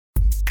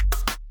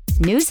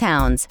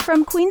Newshounds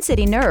from Queen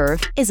City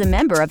Nerve is a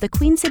member of the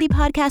Queen City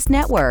Podcast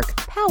Network,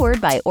 powered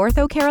by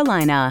Ortho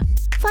Carolina.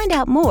 Find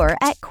out more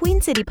at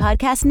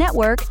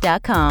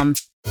queencitypodcastnetwork.com.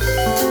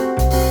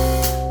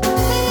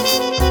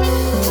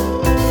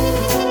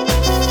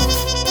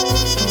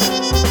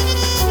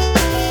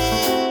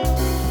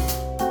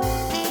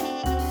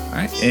 All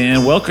right,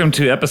 and welcome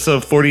to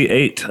episode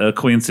 48 of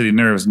Queen City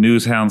Nerve's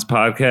Newshounds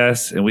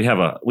podcast. And we have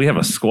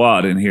a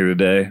squad in here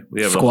today.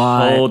 We have a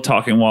whole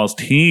Talking Walls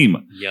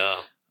team.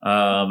 Yeah.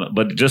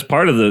 But just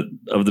part of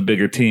the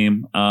bigger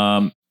team.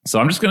 So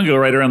I'm just going to go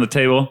right around the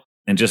table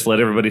and just let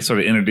everybody sort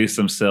of introduce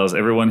themselves.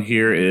 Everyone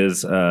here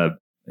is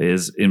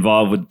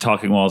involved with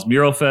Talking Walls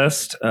Mural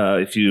Fest.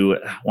 If you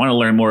want to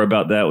learn more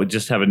about that, we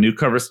just have a new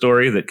cover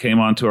story that came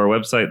onto our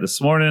website this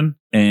morning.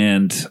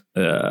 And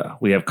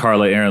we have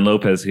Carla Aaron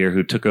Lopez here,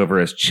 who took over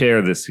as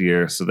chair this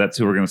year. So that's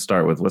who we're going to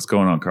start with. What's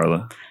going on,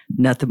 Carla?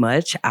 Nothing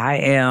much. I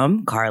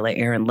am Carla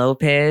Aaron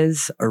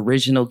Lopez,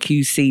 original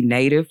QC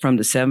native from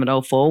the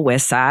 704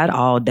 West Side,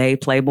 all day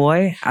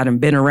playboy. I done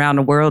been around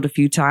the world a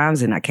few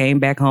times and I came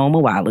back home a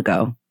while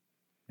ago.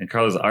 And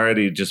Carla's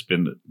already just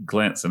been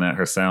glancing at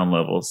her sound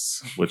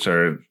levels, which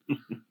are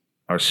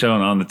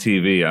shown on the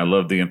TV. I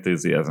love the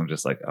enthusiasm.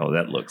 Just like, oh,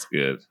 that looks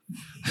good.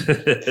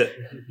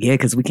 Yeah,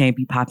 because we can't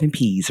be popping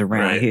peas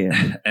around here.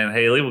 And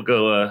Haley, we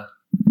got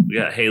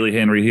Haley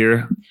Henry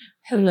here.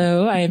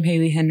 Hello, I am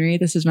Haley Henry.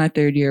 This is my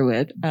third year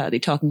with the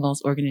Talking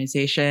Walls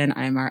organization.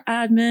 I'm our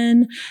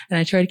admin, and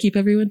I try to keep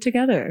everyone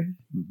together.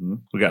 Mm-hmm.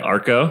 We got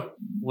Arco.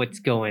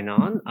 What's going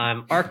on?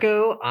 I'm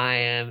Arco. I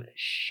am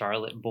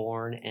Charlotte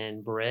born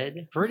and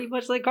bred. Pretty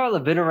much like Carla.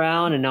 Been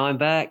around and now I'm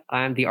back.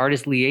 I'm the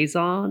artist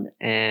liaison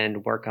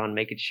and work on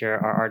making sure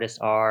our artists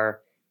are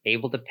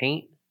able to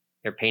paint.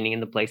 They're painting in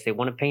the place they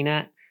want to paint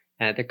at,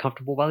 and they're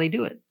comfortable while they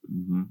do it.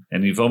 Mm-hmm.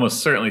 And you've almost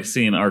certainly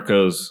seen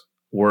Arco's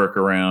work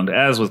around,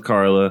 as with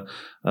Carla.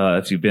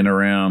 If you've been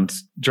around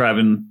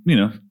driving,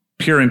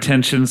 Pure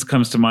Intentions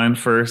comes to mind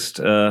first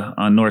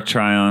on North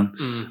Tryon.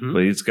 Mm-hmm.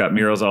 But he's got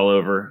murals all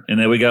over. And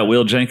then we got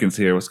Will Jenkins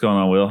here. What's going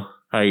on, Will?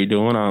 How you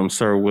doing? I'm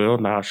Sir Will,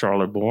 now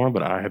Charlotte born,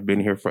 but I have been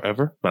here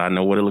forever. But I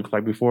know what it looks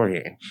like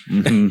beforehand.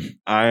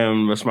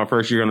 Mm-hmm. That's my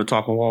first year on the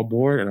Talking Wall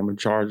board, and I'm in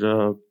charge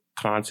of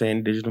content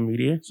and digital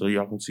media, so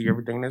y'all can see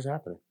everything that's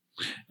happening.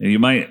 And you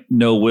might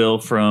know Will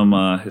from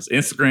his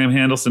Instagram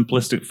handle,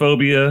 Simplistic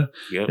Phobia,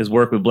 his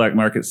work with Black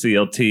Market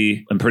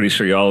CLT. I'm pretty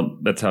sure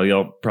that's how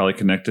y'all probably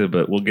connected,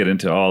 but we'll get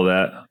into all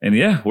that. And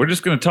yeah, we're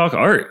just going to talk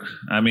art.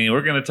 I mean,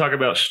 we're going to talk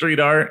about street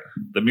art,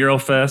 the Mural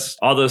Fest,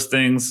 all those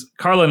things.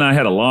 Carla and I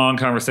had a long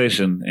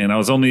conversation, and I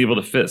was only able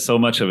to fit so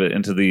much of it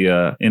into the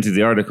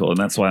article, and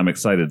that's why I'm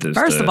excited to.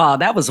 First of all,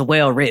 that was a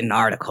well-written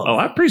article. Oh,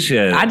 I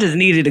appreciate it. I just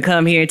needed to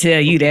come here and tell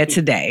you that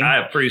today.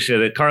 I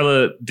appreciate it.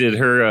 Carla did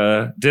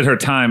her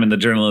time in the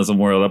journalism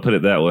world. I'll put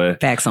it that way.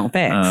 Facts on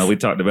facts. We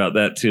talked about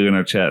that too in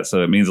our chat,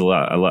 so it means a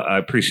lot. I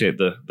appreciate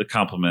the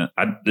compliment.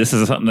 This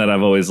is something that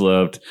I've always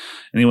loved.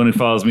 Anyone who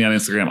follows me on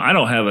Instagram, I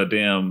don't have a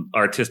damn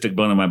artistic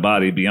bone in my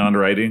body beyond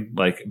writing.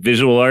 Like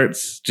visual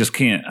arts,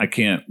 I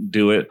can't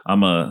do it.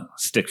 I'm a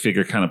stick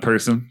figure kind of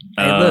person.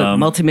 Hey, look,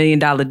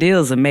 multi-million-dollar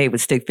deals are made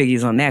with stick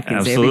figures on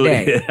napkins every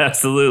day.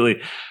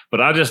 Absolutely.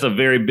 But I'm just a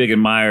very big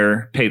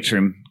admirer,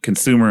 patron,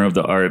 consumer of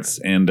the arts.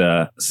 And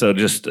so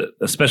just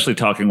especially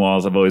Talking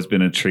Walls, I've always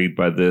been intrigued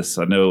by this.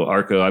 I know,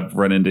 Arco, I've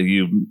run into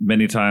you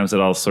many times at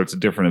all sorts of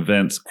different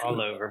events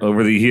all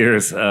over the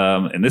years.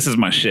 And this is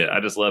my shit. I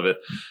just love it.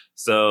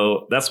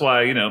 So that's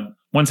why,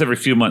 once every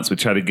few months, we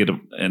try to get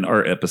an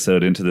art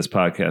episode into this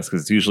podcast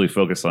because it's usually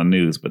focused on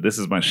news, but this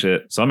is my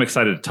shit. So I'm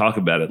excited to talk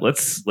about it.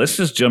 Let's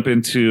just jump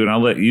into, and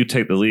I'll let you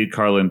take the lead,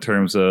 Carla, in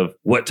terms of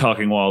what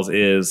Talking Walls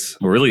is.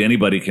 Or really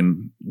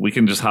we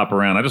can just hop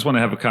around. I just want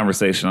to have a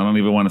conversation. I don't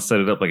even want to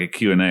set it up like a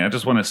Q&A. I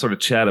just want to sort of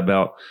chat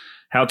about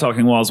how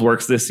Talking Walls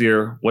works this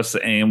year. What's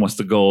the aim? What's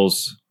the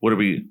goals? What are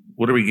we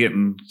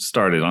getting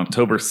started? On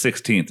October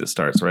 16th it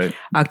starts, right?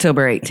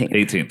 October 18th.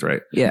 18th,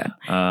 right? Yeah.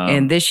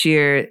 And this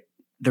year,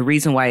 the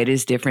reason why it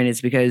is different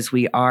is because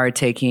we are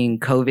taking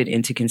COVID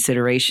into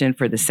consideration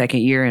for the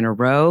second year in a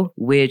row,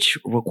 which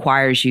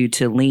requires you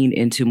to lean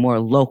into more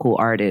local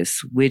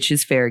artists, which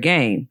is fair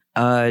game.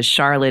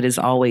 Charlotte is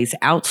always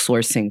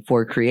outsourcing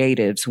for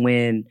creatives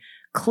when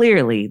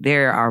clearly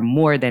there are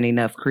more than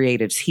enough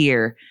creatives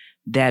here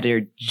that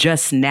are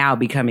just now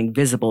becoming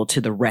visible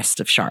to the rest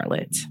of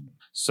Charlotte.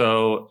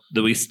 So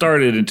we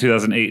started in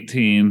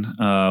 2018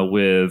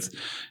 with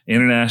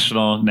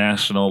international,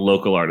 national,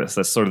 local artists.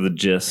 That's sort of the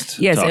gist.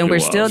 Yes, and we're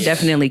still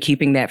definitely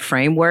keeping that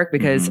framework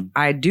because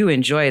I do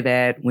enjoy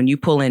that when you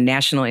pull in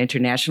national,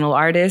 international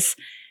artists,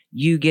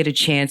 you get a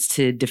chance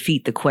to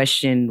defeat the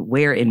question,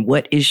 where and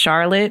what is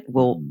Charlotte?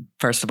 Well,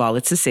 first of all,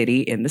 it's a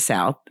city in the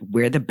South.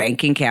 We're the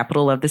banking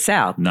capital of the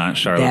South. Not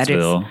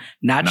Charlottesville.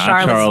 Not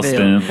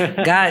Charlottesville.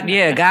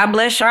 Charleston. God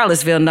bless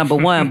Charlottesville, number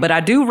one. But I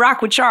do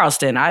rock with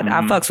Charleston. I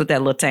fucks with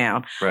that little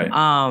town. Right.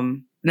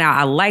 Now,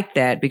 I like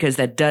that because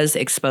that does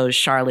expose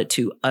Charlotte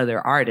to other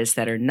artists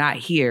that are not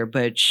here,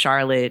 but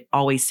Charlotte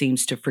always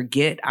seems to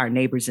forget our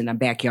neighbors in the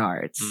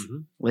backyards.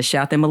 Let's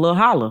shout them a little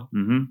holler.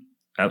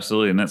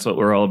 Absolutely. And that's what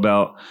we're all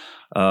about.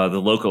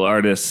 the local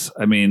artists.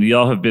 I mean,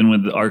 y'all have been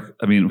with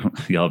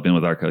y'all have been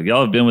with Arco.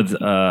 Y'all have been with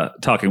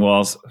Talking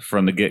Walls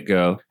from the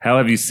get-go. How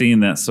have you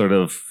seen that sort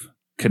of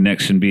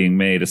connection being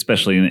made,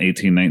 especially in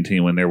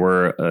 1819 when there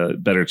were a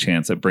better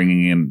chance at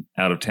bringing in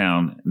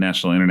out-of-town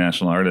national,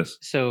 international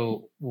artists?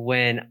 So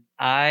when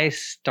I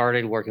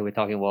started working with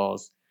Talking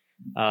Walls,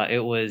 I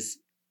was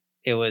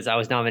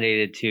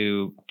nominated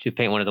to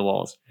paint one of the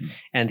walls.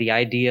 And the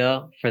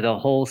idea for the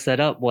whole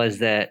setup was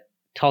that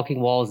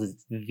Talking Walls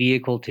is the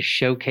vehicle to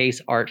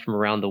showcase art from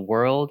around the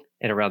world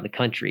and around the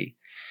country,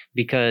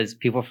 because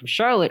people from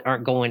Charlotte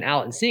aren't going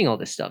out and seeing all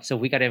this stuff. So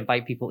we got to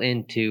invite people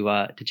in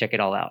to check it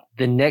all out.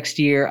 The next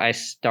year I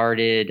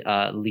started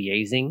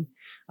liaising,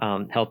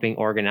 helping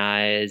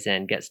organize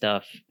and get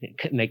stuff,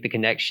 make the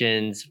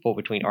connections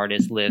between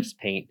artists, lifts,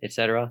 paint,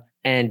 etc.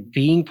 And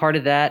being part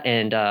of that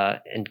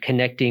and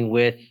connecting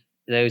with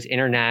those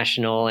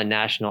international and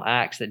national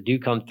acts that do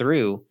come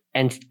through,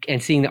 and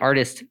seeing the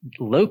artists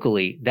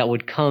locally that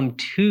would come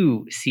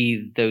to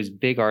see those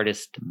big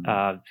artists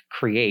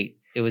create.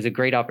 It was a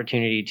great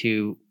opportunity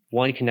to,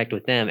 one, connect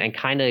with them and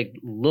kind of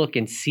look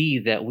and see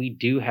that we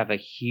do have a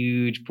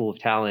huge pool of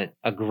talent,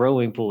 a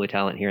growing pool of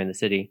talent here in the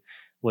city.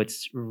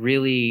 What's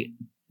really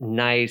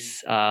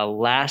nice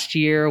last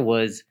year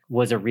was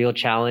a real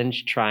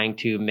challenge trying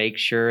to make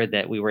sure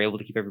that we were able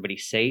to keep everybody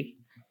safe.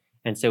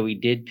 And so we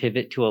did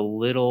pivot to a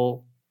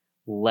little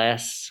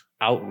less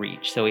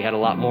outreach. So we had a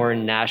lot more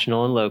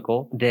national and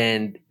local.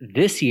 Then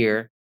this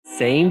year,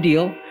 same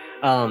deal.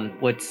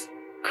 What's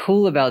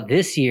cool about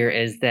this year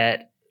is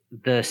that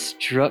the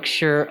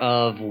structure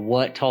of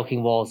what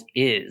Talking Walls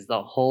is,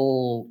 the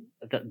whole,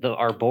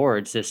 our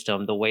board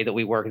system, the way that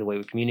we work, the way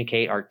we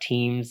communicate, our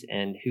teams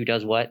and who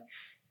does what,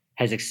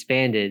 has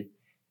expanded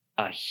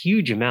a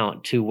huge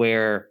amount to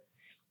where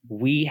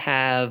we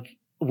have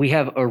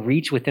a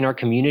reach within our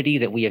community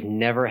that we have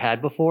never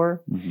had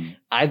before. Mm-hmm.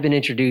 I've been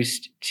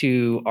introduced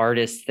to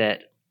artists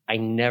that I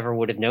never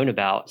would have known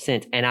about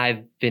since. And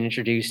I've been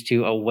introduced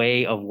to a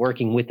way of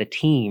working with a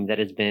team that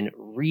has been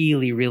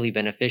really, really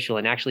beneficial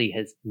and actually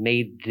has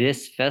made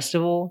this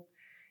festival,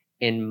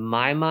 in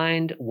my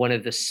mind, one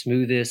of the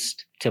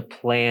smoothest to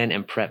plan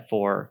and prep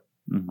for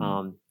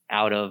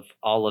out of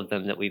all of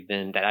them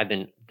that I've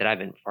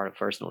been part of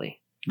personally.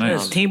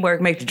 Nice.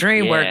 Teamwork make the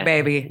dream work,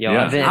 baby.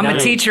 Yeah. I'm a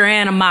teacher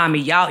and a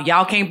mommy.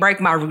 Y'all can't break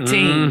my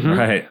routine. Mm-hmm.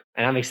 Right.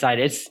 And I'm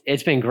excited.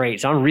 It's been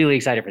great. So I'm really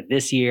excited for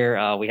this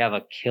year. We have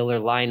a killer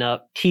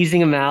lineup, teasing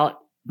them out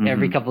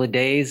every couple of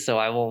days. So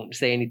I won't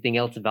say anything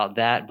else about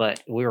that,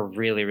 but we're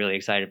really, really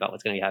excited about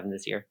what's going to be happening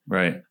this year.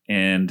 Right.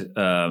 And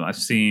I've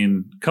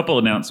seen a couple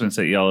announcements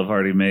that y'all have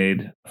already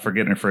made.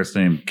 Forgetting her first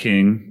name,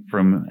 King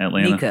from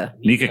Atlanta.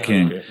 Nika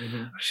King.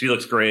 Mm-hmm. She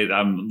looks great.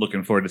 I'm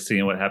looking forward to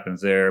seeing what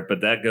happens there.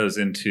 But that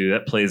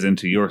plays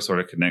into your sort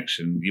of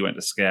connection. You went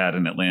to SCAD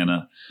in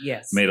Atlanta.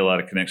 Yes. Made a lot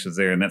of connections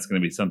there. And that's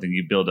going to be something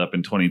you build up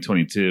in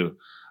 2022.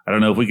 I don't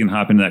know if we can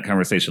hop into that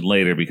conversation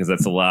later because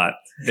that's a lot.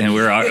 And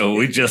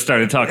we just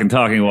started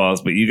talking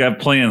walls, but you got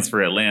plans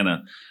for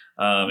Atlanta.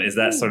 Is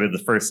that sort of the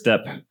first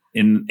step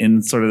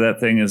in sort of that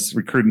thing, is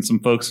recruiting some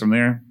folks from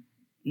there?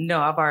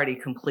 No, I've already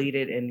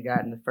completed and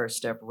gotten the first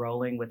step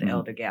rolling with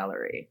Elder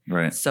Gallery.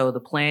 Right. So the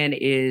plan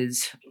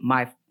is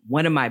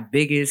one of my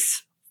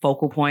biggest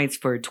focal points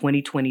for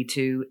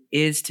 2022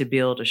 is to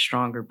build a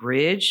stronger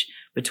bridge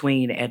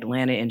between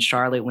Atlanta and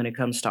Charlotte when it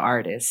comes to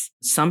artists.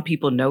 Some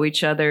people know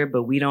each other,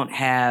 but we don't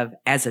have,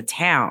 as a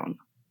town,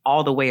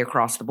 all the way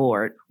across the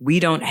board,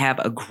 we don't have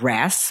a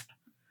grasp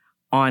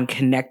on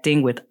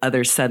connecting with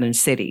other southern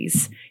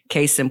cities.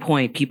 Case in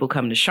point, people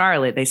come to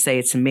Charlotte, they say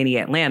it's a mini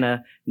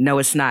Atlanta. No,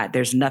 it's not.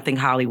 There's nothing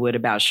Hollywood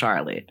about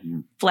Charlotte.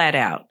 Flat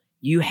out.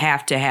 You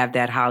have to have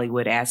that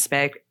Hollywood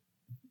aspect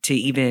to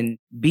even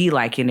be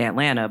like in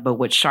Atlanta. But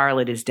what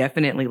Charlotte is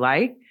definitely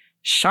like,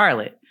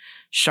 Charlotte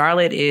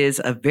is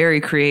a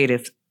very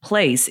creative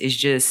place. It's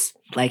just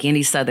like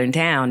any southern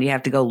town. You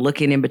have to go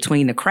looking in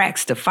between the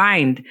cracks to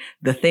find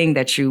the thing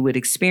that you would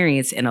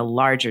experience in a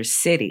larger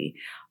city.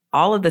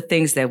 All of the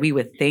things that we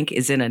would think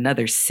is in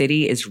another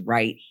city is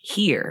right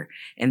here.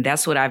 And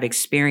that's what I've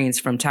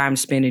experienced from time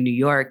spent in New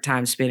York,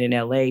 time spent in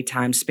LA,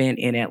 time spent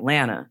in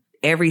Atlanta.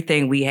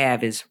 Everything we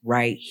have is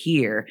right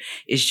here.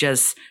 It's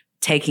just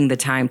taking the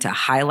time to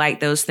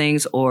highlight those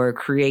things or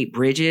create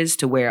bridges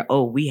to where,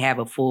 we have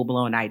a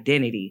full-blown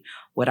identity.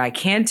 What I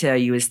can tell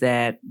you is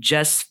that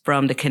just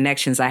from the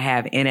connections I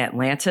have in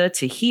Atlanta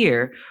to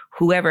here,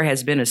 whoever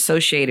has been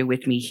associated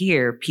with me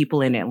here,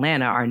 people in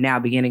Atlanta are now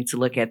beginning to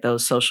look at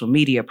those social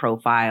media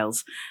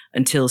profiles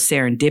until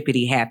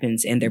serendipity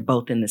happens and they're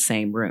both in the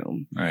same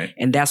room. Right.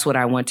 And that's what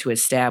I want to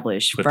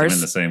establish. Put them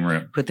in the same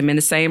room. Put them in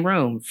the same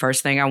room.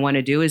 First thing I want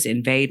to do is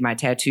invade my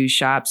tattoo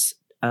shop's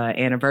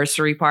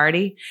anniversary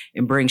party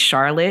and bring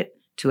Charlotte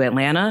to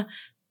Atlanta.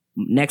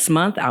 Next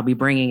month, I'll be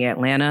bringing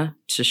Atlanta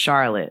to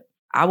Charlotte.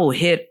 I will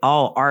hit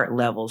all art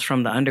levels,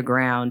 from the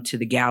underground to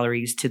the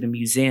galleries, to the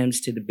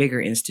museums, to the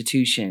bigger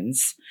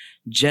institutions,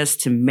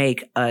 just to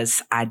make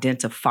us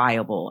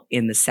identifiable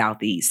in the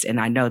Southeast. And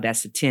I know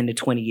that's a 10 to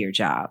 20 year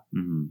job.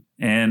 Mm-hmm.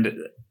 And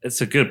it's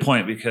a good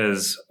point,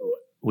 because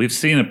we've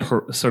seen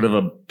sort of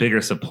a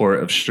bigger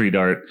support of street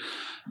art,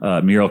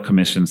 mural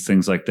commissions,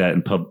 things like that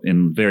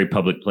in very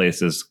public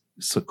places.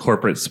 So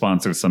corporate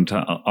sponsored,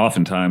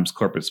 oftentimes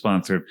corporate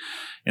sponsored.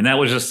 And that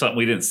was just something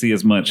we didn't see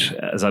as much,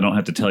 as I don't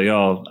have to tell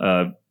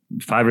y'all.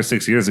 5 or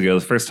 6 years ago,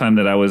 the first time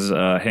that I was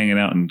hanging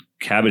out in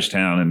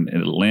Cabbagetown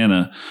in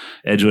Atlanta,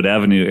 Edgewood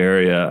Avenue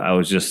area, I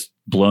was just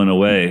blown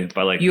away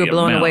by like you were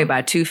blown amount. away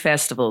by 2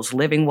 festivals,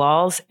 Living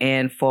Walls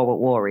and Forward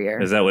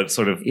Warrior. Is that what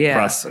sort of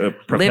propelled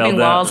Living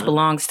that? Walls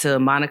belongs to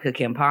Monica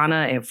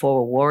Campana and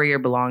Forward Warrior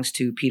belongs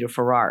to Peter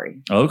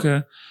Ferrari.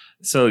 Okay.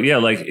 So yeah,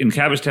 like in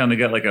Cabbagetown, they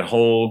got like a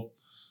whole,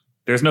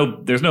 there's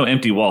no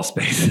empty wall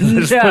space.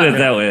 Let's put it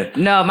that way.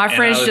 No, my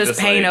friends just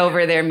paint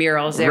over their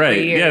murals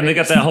every year. Yeah, and they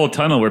got that whole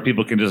tunnel where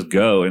people can just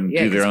go and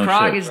do their own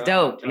Prague shit. is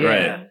dope. Yeah.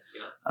 Right.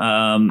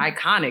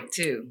 Iconic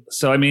too.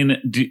 So, I mean,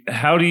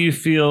 how do you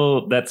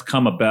feel that's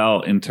come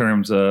about in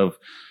terms of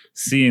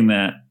seeing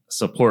that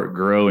support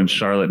grow in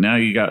Charlotte? Now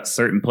you got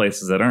certain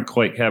places that aren't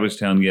quite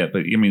Cabbagetown yet,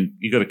 but I mean,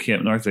 you go to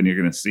Camp North and you're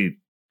going to see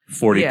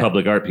 40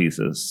 public art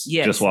pieces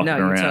just walking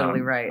around. You're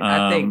totally right.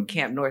 I think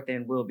Camp North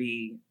End will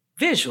be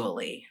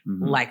visually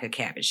like a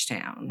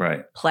Cabbagetown.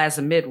 Right.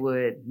 Plaza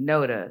Midwood,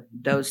 Noda,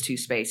 those 2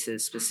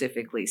 spaces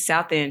specifically.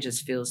 South End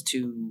just feels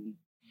too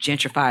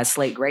gentrified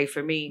slate gray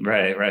for me.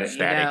 Right.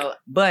 Static.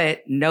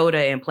 But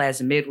Noda and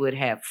Plaza Midwood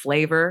have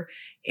flavor.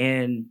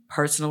 And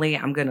personally,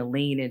 I'm going to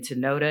lean into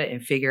Noda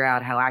and figure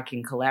out how I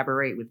can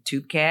collaborate with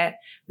TubeCat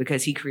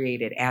because he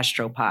created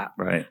Astropop.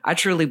 Right.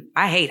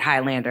 I hate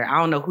Highlander. I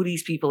don't know who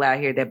these people out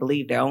here that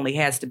believe there only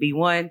has to be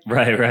one.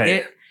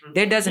 Right.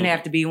 There doesn't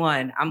have to be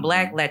one. I'm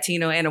Black,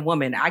 Latino, and a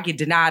woman. I get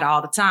denied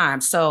all the time.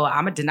 So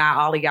I'm going to deny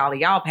all of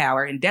y'all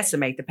power and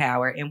decimate the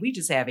power. And we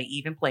just have an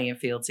even playing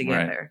field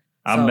together. Right.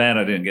 I'm mad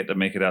I didn't get to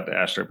make it out to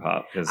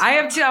Astropop. I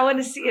am too. I want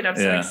to see it. I'm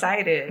so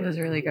excited. It was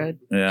really good.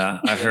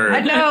 Yeah, I heard. I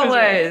know it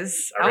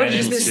was. I would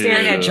just been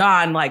staring at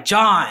John like,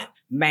 John,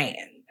 man.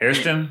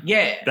 Hairston?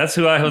 Yeah. That's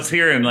who I was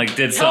hearing, like,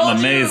 did something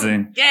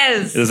amazing.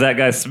 Yes. It was that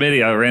guy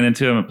Smitty. I ran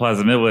into him at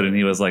Plaza Midwood, and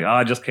he was like,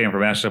 I just came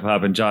from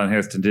Astropop, and John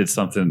Hairston did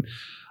something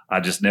I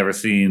just never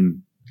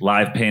seen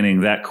live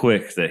painting that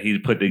quick that he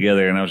put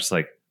together. And I was just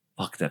like,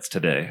 fuck, that's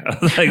today. I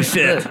was like,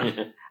 shit.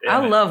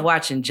 I love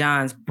watching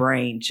John's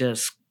brain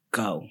just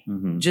go.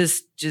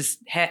 Just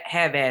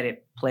have at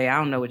it, play. I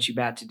don't know what you're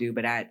about to do,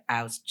 but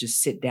I'll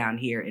just sit down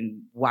here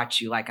and watch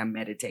you like I'm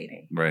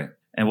meditating. Right.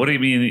 And what do you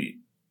mean?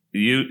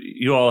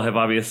 You all have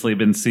obviously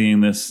been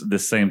seeing this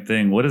same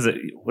thing. What is it?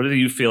 What do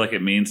you feel like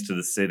it means to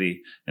the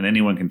city? And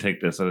anyone can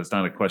take this, so it's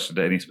not a question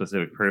to any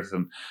specific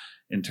person.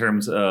 In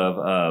terms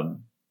of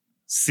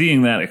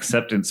seeing that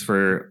acceptance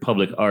for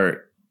public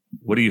art,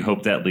 what do you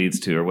hope that leads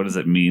to, or what does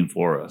it mean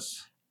for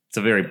us? It's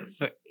a very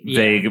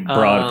vague,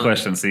 broad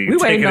question, so you can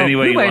take it any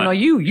way you want. On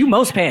you. You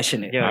most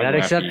passionate. Yeah,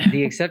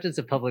 the acceptance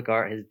of public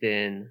art has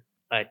been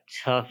a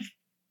tough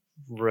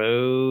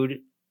road,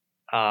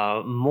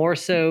 more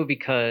so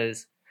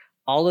because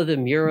all of the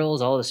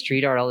murals, all the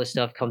street art, all this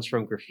stuff comes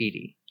from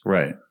graffiti.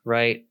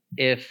 Right.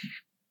 If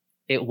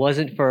it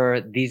wasn't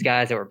for these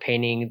guys that were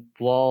painting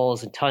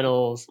walls and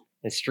tunnels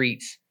and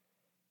streets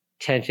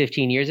 10,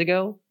 15 years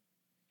ago,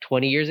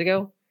 20 years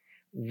ago,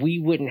 we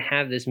wouldn't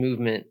have this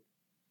movement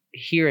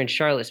here in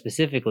Charlotte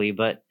specifically,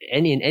 but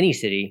in any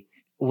city.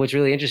 What's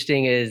really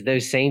interesting is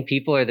those same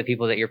people are the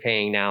people that you're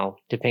paying now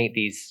to paint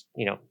these,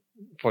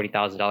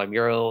 $40,000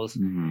 murals.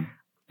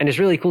 And it's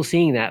really cool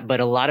seeing that, but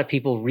a lot of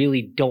people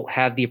really don't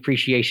have the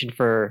appreciation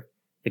for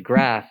the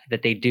graph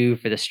that they do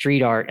for the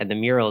street art and the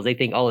murals. They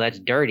think, oh, that's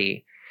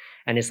dirty.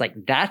 And it's like,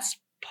 that's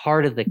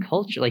part of the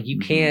culture. Like, you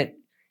can't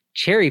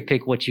cherry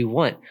pick what you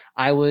want.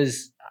 I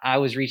was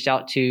reached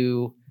out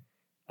to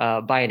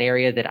by an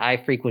area that I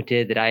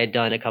frequented that I had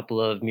done a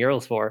couple of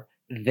murals for.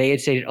 They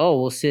had stated,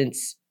 oh, well,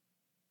 since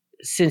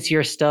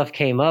your stuff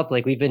came up,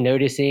 like, we've been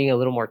noticing a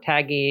little more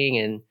tagging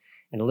and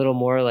a little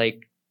more like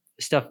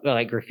stuff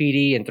like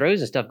graffiti and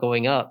throws and stuff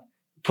going up,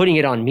 putting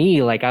it on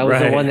me. Like, I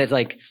was the one that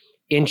like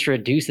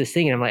introduced this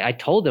thing. And I'm like, I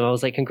told them, I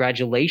was like,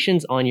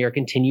 congratulations on your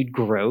continued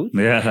growth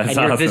and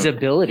your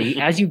visibility.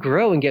 As you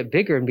grow and get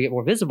bigger and get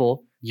more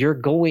visible, you're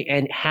going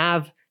and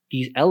have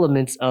these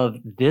elements of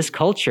this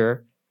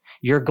culture.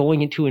 You're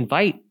going to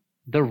invite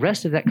the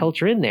rest of that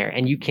culture in there,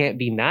 and you can't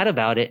be mad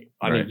about it.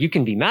 I mean, you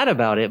can be mad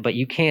about it, but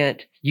you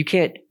can't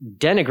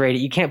denigrate it.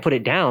 You can't put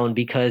it down,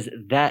 because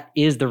that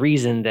is the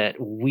reason that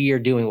we are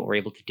doing what we're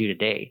able to do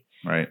today.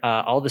 Right.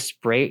 All the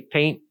spray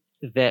paint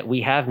that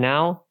we have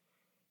now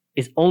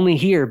is only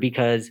here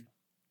because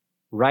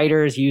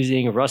writers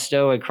using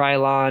Rusto and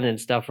Krylon and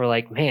stuff were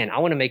like, man, I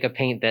want to make a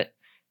paint that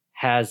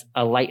has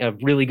a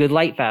really good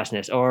light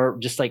fastness, or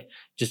just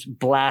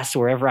blasts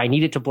wherever I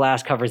need it to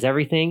blast, covers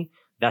everything.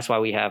 That's why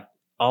we have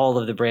all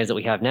of the brands that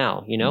we have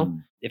now,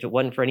 If it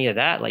wasn't for any of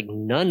that, like,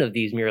 none of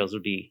these murals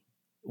would be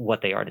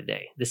what they are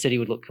today. The city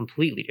would look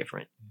completely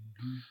different.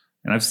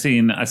 And I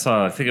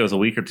saw, I think it was a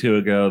week or two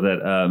ago,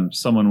 that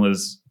someone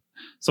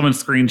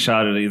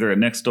screenshotted either a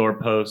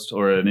Nextdoor post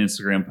or an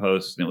Instagram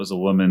post, and it was a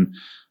woman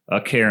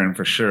Karen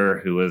for sure,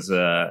 who was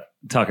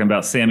talking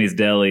about Sammy's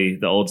Deli,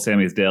 the old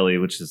Sammy's Deli,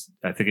 which is,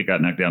 I think it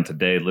got knocked down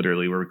today.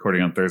 Literally, we're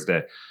recording on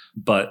Thursday.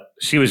 But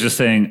she was just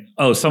saying,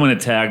 oh, someone had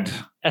tagged.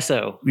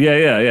 SO.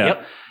 Yeah.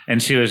 Yep.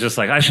 And she was just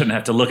like, I shouldn't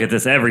have to look at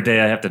this every day.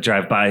 I have to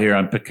drive by here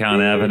on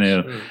Pecan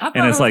Avenue. I thought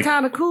and it's it was like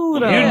kind of cool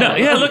though. Yeah,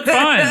 it looked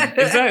fine.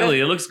 Exactly.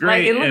 It looks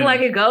great. Like, it looked and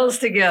like it goes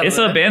together. it's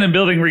an abandoned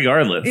building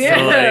regardless. Yeah.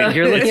 So like,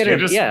 You're looking at it.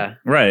 just, Yeah.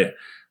 Right.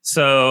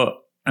 So,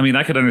 I mean,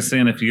 I could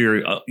understand if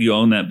you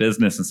own that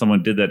business and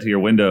someone did that to your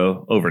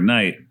window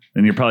overnight,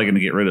 then you're probably going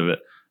to get rid of it.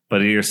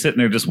 But you're sitting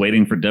there just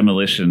waiting for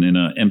demolition in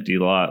an empty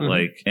lot,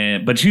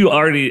 but you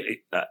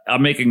already.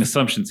 I'm making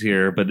assumptions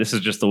here, but this is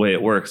just the way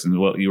it works. And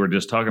what you were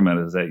just talking about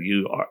is that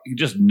you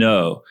just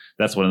know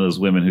that's one of those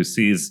women who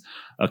sees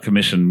a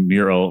commissioned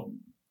mural,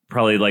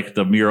 probably like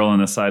the mural on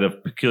the side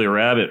of Peculiar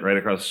Rabbit right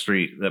across the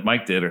street that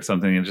Mike did or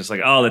something, and just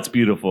like, oh, that's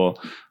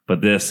beautiful.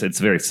 But it's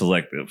very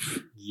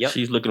selective. Yep.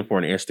 She's looking for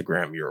an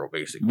Instagram mural,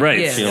 basically. Right.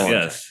 Yeah. You know,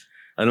 Yes.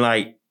 And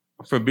like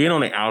for being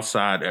on the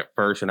outside at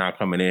first and now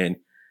coming in,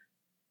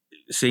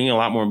 seeing a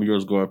lot more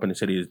murals go up in the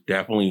city is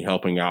definitely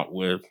helping out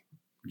with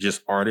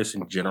just artists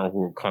in general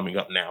who are coming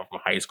up now,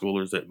 from high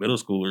schoolers to middle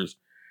schoolers,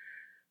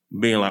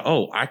 being like,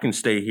 oh, I can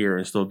stay here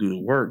and still do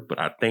the work. But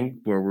I think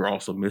where we're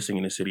also missing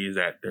in the city is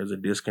that there's a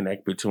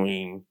disconnect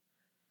between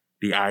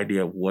the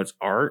idea of what's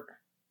art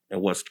and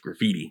what's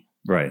graffiti.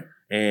 Right.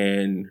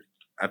 And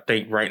I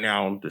think right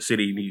now the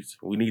city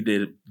we need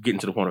to get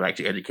into the point of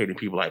actually educating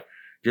people. Like,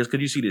 just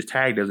because you see this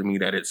tag doesn't mean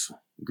that it's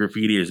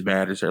graffiti is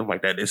bad or something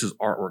like that. This is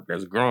artwork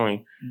that's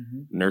growing.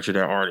 Nurture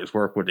that artist,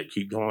 work with it,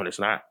 keep going. It's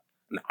not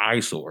an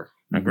eyesore.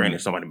 Now, granted,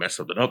 somebody messed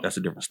something up, that's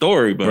a different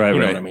story, but you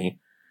know what I mean?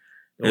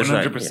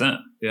 100%.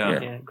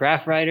 Yeah.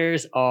 Graph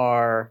writers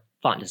are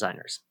font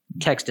designers,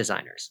 text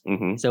designers.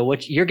 Mm-hmm. So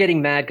what you're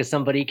getting mad because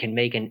somebody can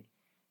make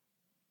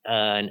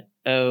an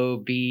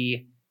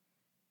OBSO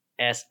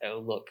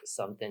look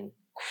something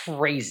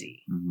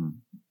crazy.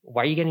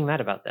 Why are you getting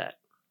mad about that?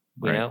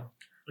 You know?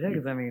 Yeah,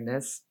 because I mean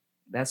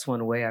that's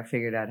one way I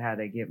figured out how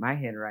to get my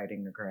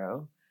handwriting to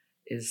grow,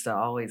 is to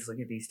always look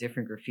at these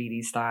different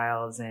graffiti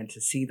styles and to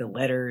see the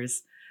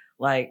letters.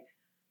 Like,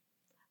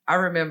 I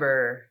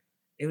remember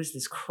it was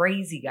this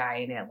crazy guy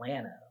in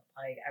Atlanta.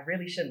 Like, I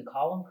really shouldn't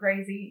call him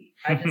crazy.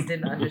 I just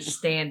didn't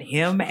understand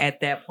him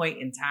at that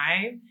point in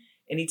time.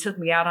 And he took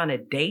me out on a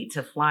date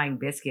to Flying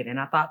Biscuit, and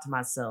I thought to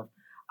myself,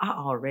 I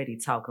already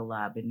talk a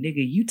lot, but nigga,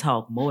 you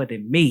talk more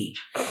than me.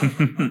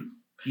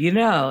 You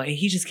know, and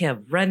he just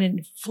kept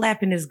running,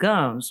 flapping his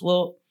gums.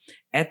 Well,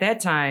 at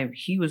that time,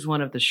 he was one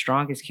of the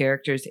strongest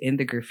characters in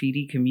the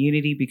graffiti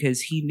community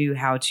because he knew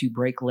how to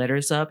break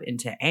letters up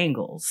into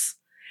angles.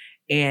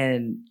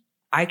 And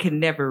I could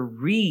never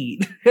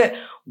read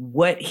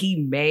what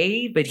he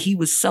made, but he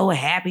was so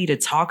happy to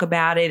talk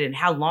about it and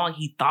how long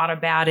he thought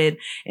about it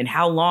and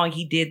how long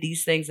he did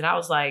these things. And I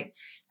was like,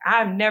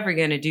 I'm never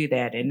going to do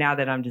that. And now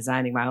that I'm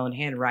designing my own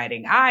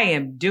handwriting, I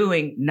am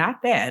doing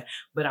not that,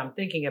 but I'm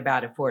thinking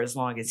about it for as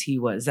long as he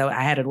was. So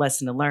I had a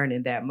lesson to learn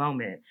in that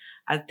moment.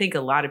 I think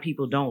a lot of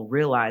people don't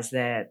realize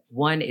that,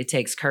 one, it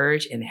takes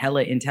courage and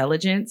hella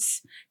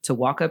intelligence to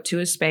walk up to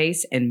a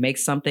space and make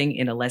something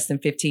in a less than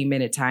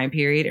 15-minute time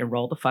period and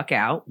roll the fuck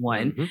out.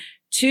 One. Mm-hmm.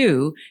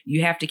 Two,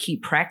 you have to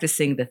keep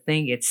practicing the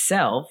thing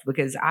itself,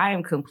 because I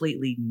am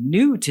completely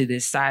new to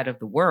this side of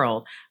the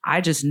world. I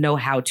just know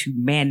how to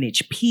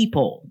manage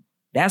people.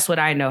 That's what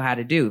I know how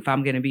to do. If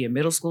I'm going to be a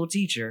middle school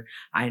teacher,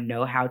 I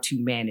know how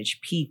to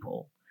manage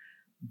people.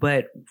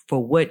 But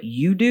for what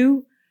you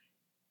do,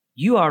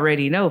 you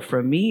already know.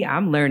 From me,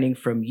 I'm learning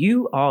from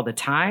you all the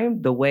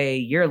time, the way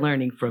you're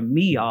learning from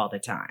me all the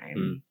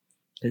time.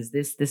 Because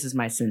this is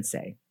my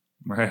sensei.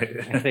 Right.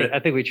 I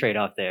think we trade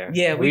off there.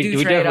 Yeah, we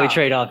definitely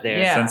trade off there.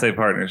 Yeah. Sensei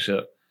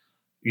partnership.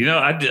 You know,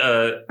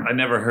 I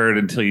never heard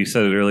until you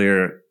said it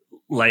earlier,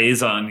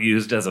 liaison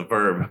used as a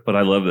verb, but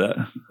I love that.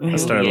 I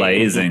started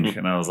liaising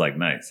and I was like,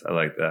 nice. I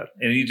like that.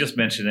 And you just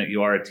mentioned that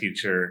you are a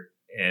teacher,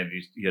 and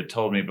you had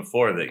told me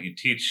before that you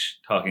teach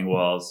Talking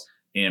Walls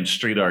and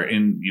street art,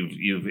 and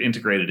you've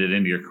integrated it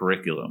into your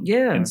curriculum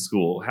in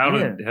school. How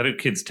do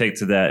kids take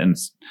to that? And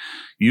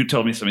you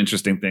told me some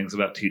interesting things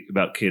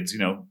about kids, you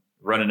know,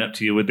 running up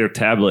to you with their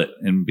tablet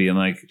and being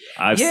like,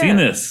 I've seen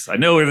this. I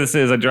know where this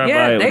is. I drive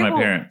by it with my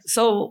parents.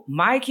 So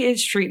my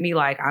kids treat me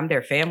like I'm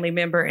their family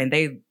member, and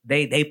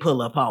they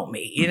pull up on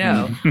me, you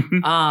know?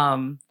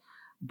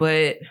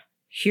 But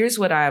here's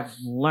what I've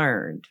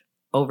learned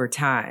over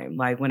time.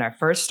 Like, when I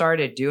first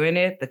started doing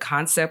it, the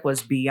concept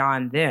was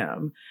beyond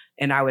them.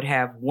 And I would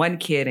have one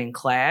kid in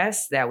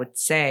class that would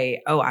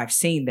say, oh, I've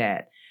seen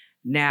that.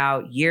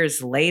 Now,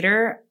 years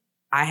later,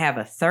 I have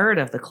a third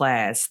of the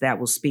class that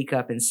will speak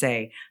up and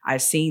say,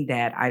 I've seen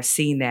that, I've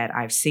seen that,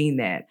 I've seen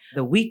that.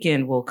 The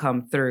weekend will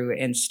come through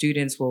and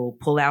students will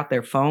pull out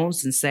their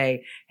phones and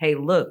say, hey,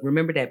 look,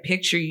 remember that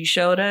picture you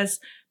showed us?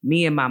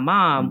 Me and my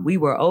mom, we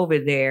were over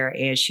there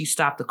and she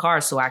stopped the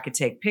car so I could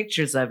take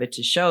pictures of it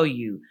to show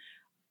you.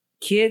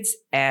 Kids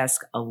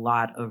ask a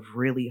lot of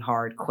really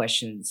hard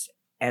questions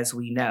as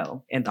we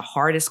know. And the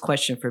hardest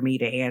question for me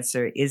to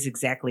answer is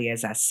exactly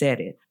as I said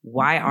it.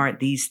 Why aren't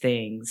these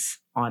things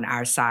on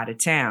our side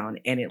of town?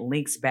 And it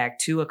links back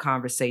to a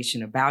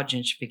conversation about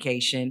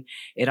gentrification.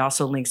 It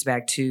also links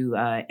back to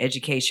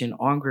education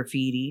on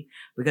graffiti,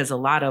 because a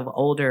lot of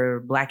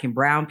older Black and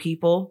brown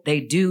people, they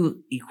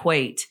do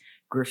equate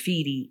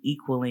graffiti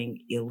equaling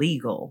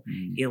illegal,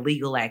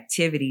 illegal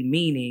activity,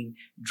 meaning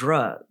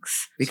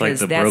drugs.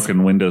 Because it's like the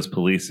broken windows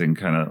policing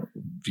kind of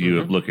view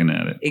of looking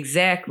at it.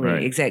 Exactly.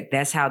 Right. Exactly.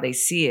 That's how they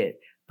see it.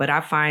 But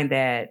I find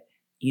that,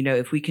 you know,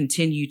 if we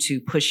continue to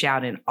push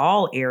out in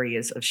all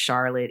areas of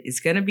Charlotte, it's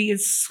going to be a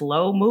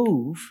slow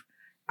move.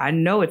 I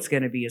know it's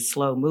going to be a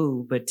slow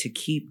move, but to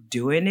keep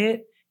doing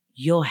it,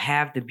 you'll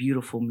have the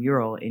beautiful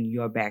mural in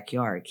your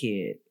backyard,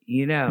 kid.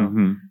 You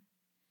know,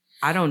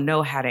 I don't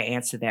know how to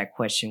answer that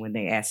question when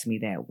they ask me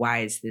that. Why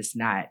is this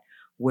not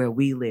where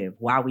we live?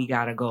 Why we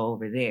got to go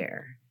over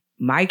there?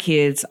 My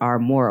kids are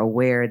more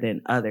aware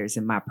than others,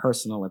 in my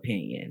personal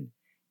opinion.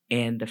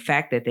 And the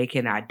fact that they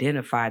can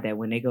identify that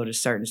when they go to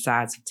certain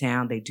sides of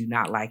town, they do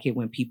not like it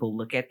when people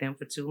look at them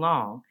for too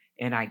long.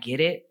 And I get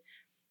it.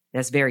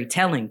 That's very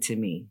telling to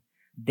me.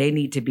 They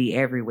need to be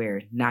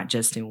everywhere, not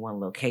just in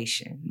one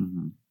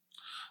location.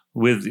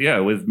 With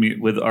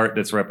art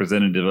that's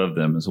representative of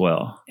them as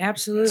well.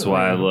 Absolutely. That's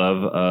why I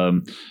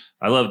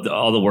love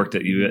all the work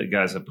that you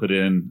guys have put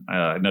in.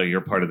 I know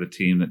you're part of the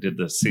team that did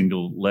the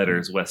single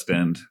letters West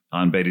End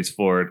on Beatty's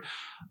Ford.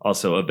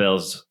 Also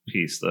Abel's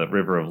piece, the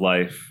River of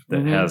Life,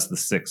 that has the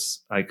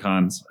 6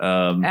 icons.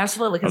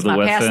 Absolutely, because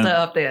my pastor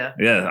up there.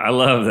 Yeah, I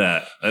love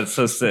that. That's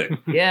so sick.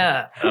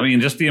 Yeah. I mean,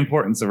 just the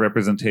importance of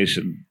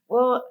representation.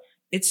 Well,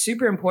 it's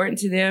super important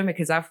to them,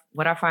 because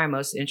what I find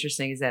most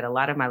interesting is that a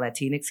lot of my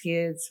Latinx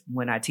kids,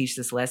 when I teach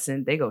this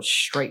lesson, they go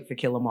straight for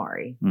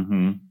Killamari.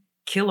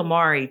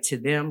 Killamari to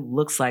them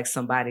looks like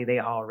somebody they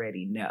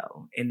already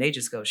know, and they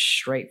just go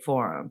straight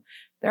for him.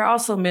 They're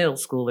also middle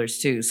schoolers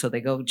too, so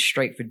they go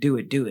straight for Do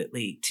It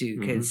League too,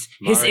 because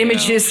his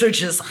images are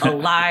just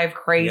alive,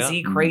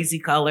 crazy, crazy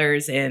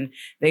colors, and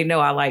they know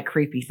I like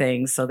creepy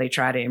things, so they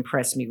try to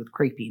impress me with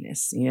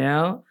creepiness, you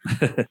know?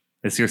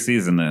 It's your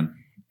season then.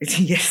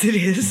 Yes, it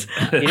is.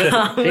 You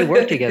know, they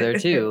work together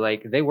too.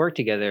 Like they work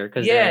together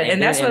because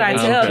and that's what I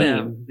tell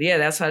them. Yeah,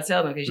 that's what I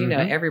tell them, because you know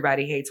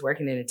everybody hates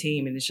working in a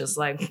team, and it's just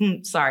like,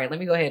 sorry, let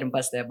me go ahead and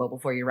bust that bubble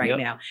for you right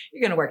now.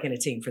 You're gonna work in a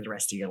team for the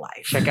rest of your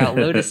life. Check out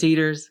Lotus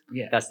Cedars.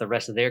 That's the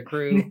rest of their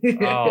crew.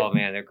 Oh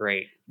man, they're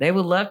great. They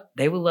would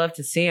love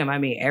to see them. I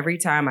mean, every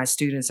time my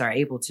students are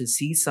able to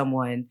see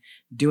someone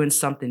doing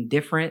something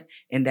different,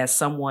 and that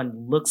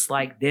someone looks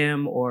like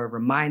them or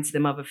reminds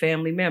them of a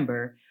family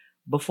member,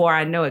 before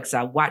I know it, because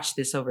I watched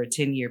this over a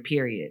 10-year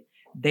period,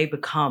 they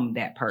become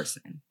that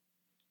person.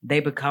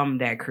 They become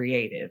that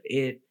creative.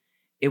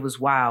 It was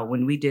wild.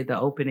 When we did the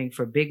opening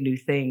for Big New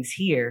Things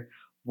here,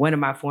 one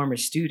of my former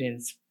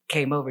students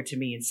came over to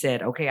me and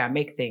said, okay, I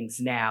make things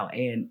now.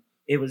 And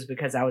it was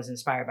because I was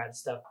inspired by the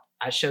stuff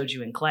I showed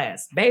you in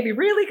class. Baby,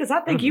 really? Because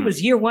I think you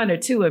was year 1 or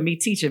 2 of me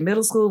teaching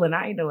middle school, and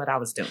I didn't know what I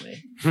was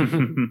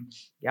doing.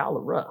 Y'all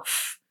are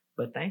rough,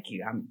 but thank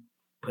you.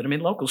 Put them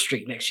in Local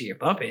Street next year.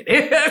 Bump it.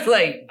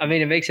 Like, I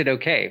mean, it makes it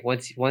okay.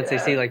 Once they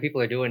see like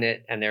people are doing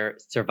it and they're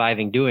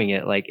surviving doing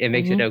it, like it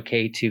makes it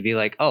okay to be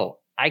like, oh,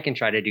 I can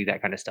try to do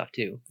that kind of stuff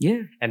too.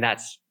 Yeah. And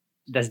that's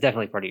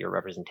definitely part of your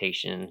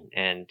representation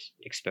and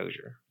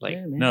exposure. Like,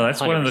 no,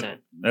 that's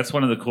 100%.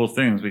 One of the cool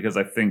things, because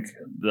I think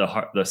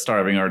the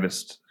starving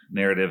artist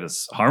narrative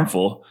is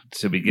harmful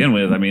to begin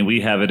with. I mean,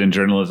 we have it in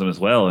journalism as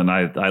well, and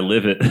I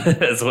live it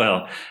as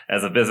well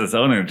as a business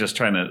owner, just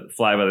trying to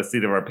fly by the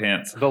seat of our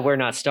pants. But we're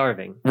not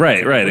starving.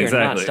 Right, we're exactly.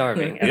 Not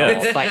starving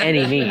at all, by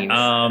any means.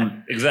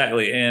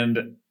 Exactly.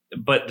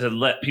 But to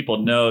let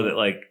people know that,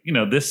 like, you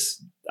know,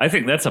 this, I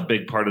think that's a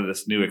big part of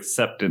this new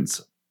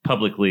acceptance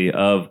publicly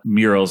of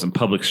murals and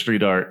public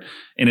street art.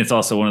 And it's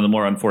also one of the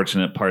more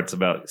unfortunate parts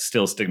about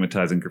still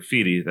stigmatizing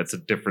graffiti. That's a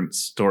different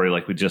story,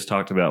 like we just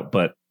talked about.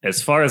 But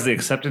as far as the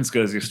acceptance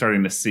goes, you're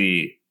starting to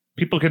see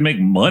people can make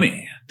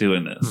money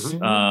doing this.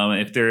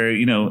 If they're,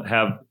 you know,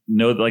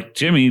 like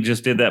Jimmy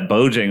just did that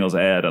Bojangles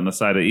ad on the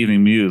side of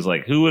Evening Muse.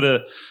 Like, who would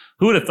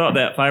have thought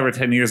that 5 or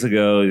 10 years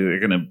ago,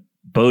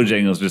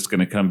 Bojangles just going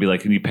to come be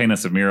like, can you paint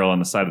us a mural on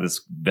the side of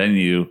this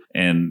venue?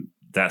 And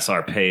that's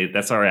our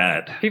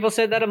ad. People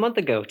said that a month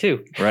ago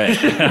too. Right.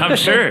 I'm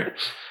sure.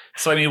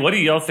 So, I mean, what do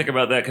y'all think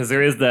about that? Because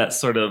there is that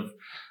sort of,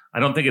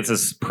 I don't think it's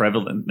as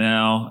prevalent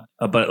now,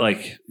 but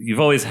like you've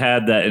always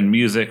had that in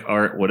music,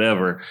 art,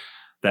 whatever,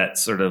 that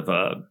sort of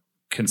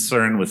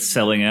concern with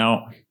selling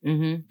out.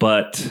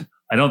 But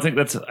I don't think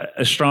that's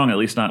as strong, at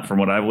least not from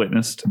what I've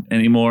witnessed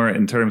anymore,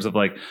 in terms of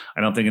like,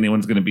 I don't think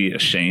anyone's going to be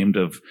ashamed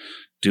of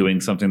doing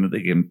something that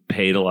they get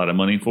paid a lot of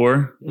money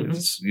for.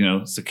 It's, you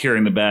know,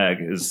 securing the bag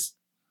is...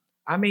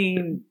 I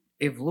mean,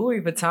 if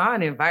Louis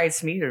Vuitton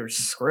invites me to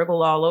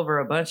scribble all over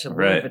a bunch of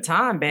Louis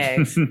Vuitton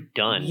bags,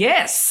 done.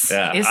 Yes.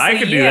 Yeah, I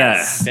could do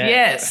that.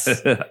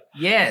 Yes.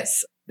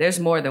 Yes. There's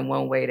more than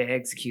one way to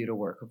execute a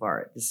work of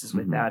art. This is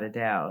without a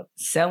doubt.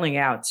 Selling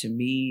out to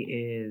me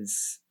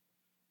is,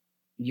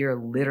 you're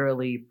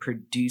literally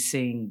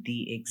producing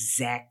the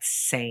exact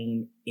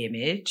same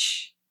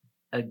image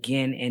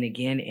again and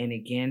again and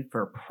again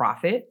for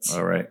profit.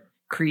 All right.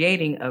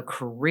 Creating a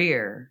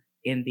career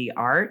in the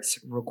arts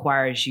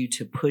requires you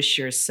to push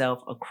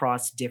yourself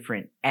across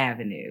different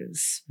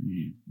avenues.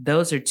 Mm-hmm.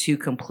 Those are two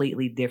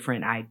completely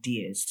different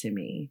ideas to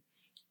me.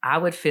 I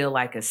would feel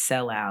like a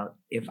sellout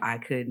if I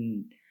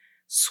couldn't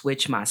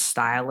switch my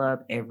style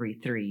up every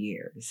 3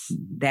 years.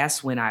 Mm-hmm.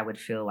 That's when I would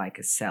feel like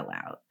a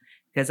sellout.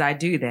 Because I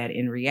do that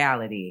in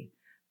reality.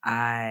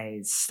 I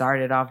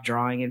started off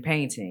drawing and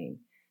painting.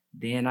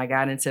 Then I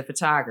got into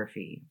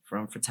photography.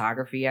 From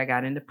photography, I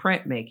got into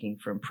printmaking.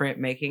 From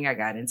printmaking, I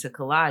got into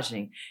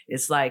collaging.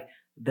 It's like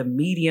the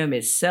medium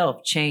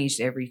itself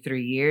changed every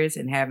 3 years,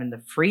 and having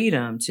the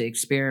freedom to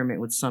experiment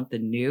with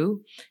something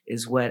new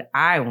is what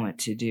I want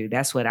to do.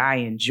 That's what I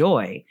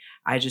enjoy.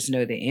 I just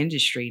know the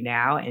industry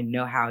now and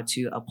know how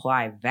to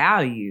apply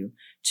value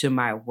to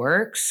my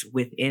works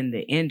within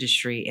the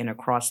industry and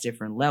across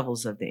different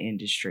levels of the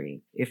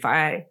industry. If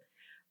I,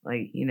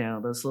 like, you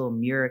know, those little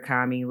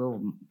Murakami,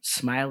 little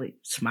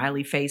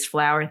smiley face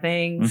flower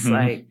things, mm-hmm.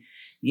 like,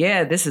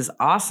 yeah, this is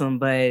awesome,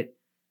 but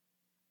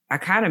I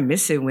kind of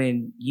miss it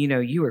when, you know,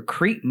 you were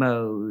creep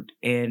mode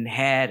and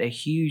had a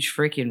huge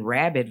freaking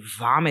rabbit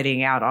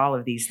vomiting out all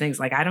of these things.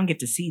 Like, I don't get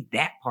to see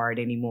that part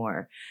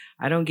anymore.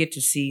 I don't get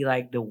to see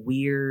like the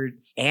weird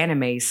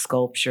anime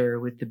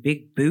sculpture with the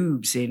big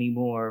boobs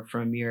anymore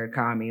from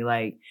Murakami.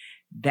 Like,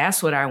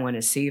 that's what I want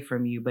to see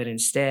from you. But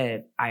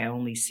instead, I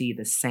only see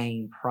the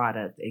same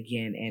product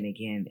again and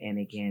again and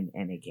again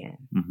and again.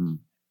 Mm-hmm.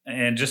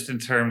 And just in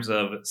terms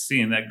of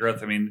seeing that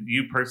growth, I mean,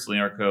 you personally,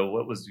 Arco,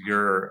 what was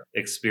your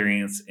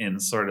experience in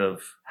sort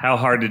of how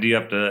hard did you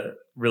have to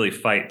really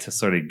fight to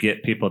sort of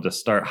get people to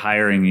start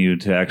hiring you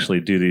to actually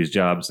do these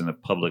jobs in a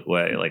public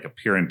way, like a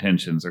Pure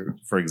Intentions, or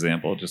for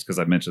example, just because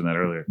I mentioned that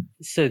earlier?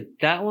 So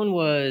that one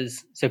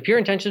was, so Pure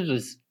Intentions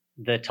was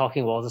the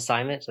Talking Walls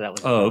assignment. So that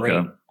was great.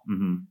 Okay.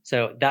 Mm-hmm.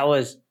 So that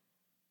was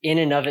in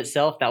and of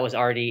itself, that was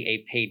already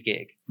a paid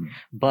gig. Mm-hmm.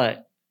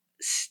 But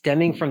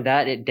stemming from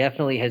that, it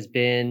definitely has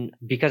been,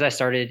 because I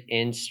started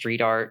in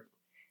street art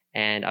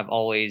and I've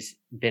always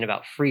been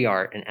about free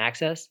art and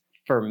access.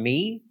 For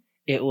me,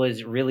 it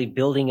was really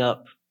building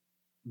up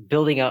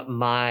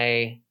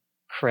my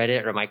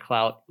credit or my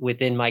clout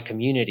within my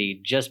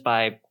community just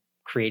by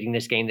creating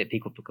this game that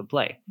people could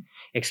play,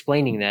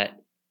 explaining that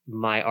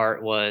my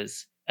art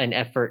was an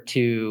effort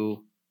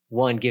to,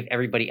 1, give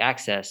everybody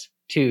access,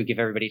 2, give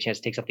everybody a chance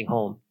to take something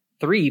home,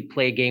 3,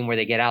 play a game where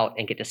they get out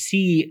and get to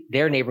see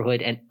their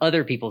neighborhood and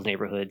other people's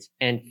neighborhoods.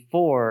 And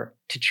 4,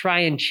 to try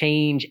and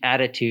change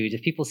attitudes.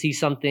 If people see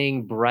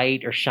something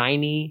bright or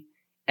shiny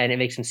and it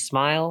makes them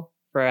smile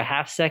for a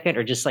half second,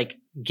 or just like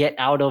get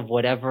out of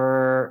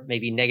whatever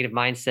maybe negative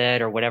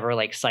mindset or whatever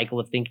like cycle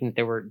of thinking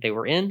that they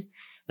were in,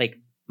 like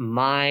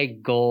my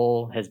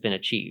goal has been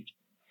achieved.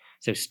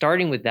 So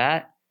starting with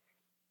that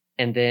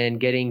and then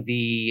getting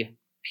the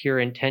Pure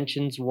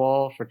Intentions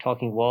wall for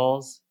Talking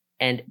Walls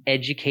and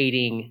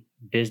educating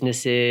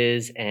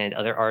businesses and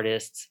other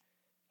artists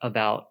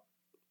about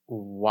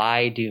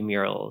why do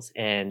murals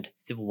and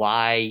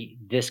why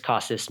this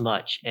costs this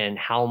much and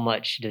how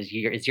much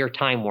is your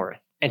time worth,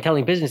 and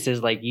telling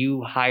businesses like,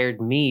 you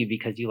hired me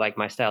because you like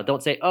my style.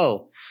 Don't say,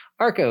 oh,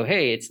 Arco,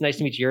 hey, it's nice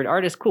to meet you. You're an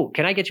artist. Cool.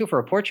 Can I get you for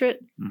a portrait?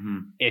 Mm-hmm.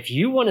 If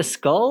you want a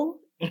skull,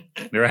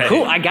 right.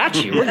 Cool, I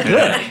got you. We're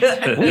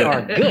good. We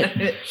are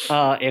good.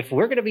 If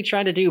we're going to be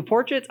trying to do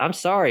portraits, I'm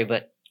sorry,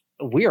 but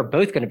we are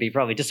both going to be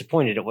probably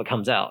disappointed at what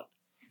comes out.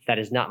 That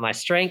is not my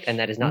strength, and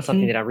that is not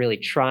something that I'm really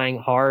trying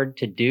hard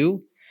to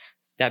do.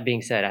 That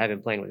being said, I have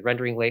been playing with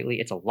rendering lately.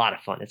 It's a lot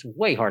of fun. It's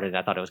way harder than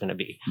I thought it was going to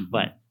be,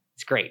 but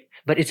it's great.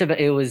 But it's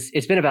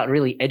been about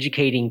really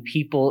educating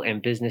people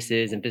and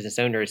businesses and business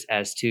owners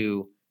as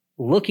to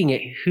looking at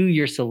who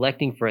you're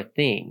selecting for a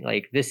thing.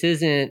 Like, this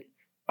isn't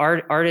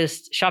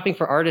shopping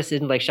for artists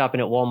isn't like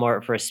shopping at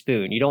Walmart for a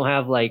spoon. You don't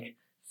have like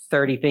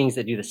 30 things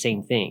that do the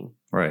same thing.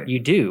 Right. You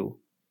do.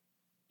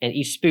 And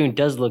each spoon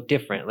does look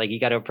different. Like, you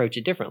got to approach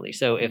it differently.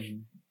 So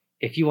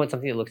if you want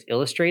something that looks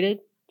illustrated,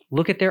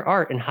 look at their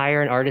art and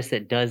hire an artist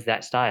that does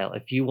that style.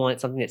 If you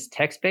want something that's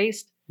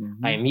text-based,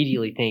 I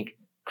immediately think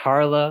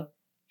Carla,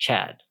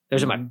 Chad.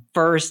 Those are my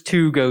first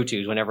 2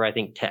 go-tos whenever I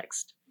think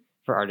text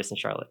for artists in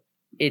Charlotte.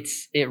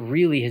 It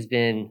really has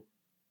been,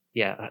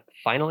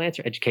 final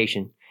answer,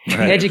 education.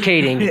 Right.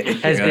 Educating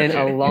has been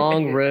a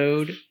long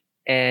road,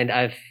 and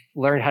I've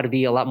learned how to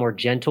be a lot more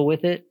gentle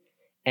with it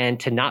and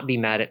to not be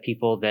mad at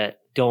people that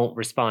don't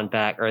respond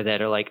back or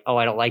that are like, oh,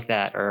 I don't like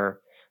that,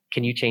 or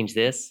can you change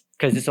this?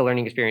 Because it's a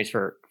learning experience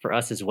for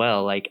us as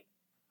well. Like,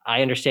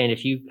 I understand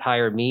if you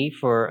hire me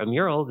for a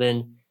mural,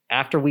 then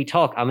after we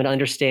talk, I'm going to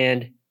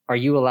understand, are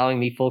you allowing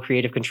me full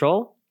creative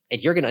control?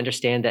 And you're going to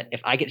understand that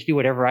if I get to do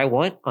whatever I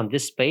want on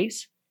this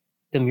space,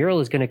 the mural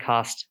is going to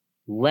cost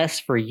less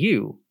for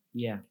you.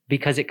 Yeah.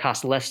 Because it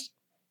costs less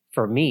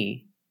for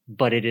me,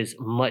 but it is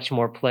much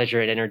more pleasure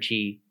and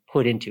energy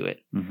put into it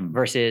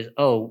versus,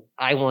 oh,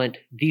 I want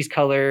these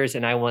colors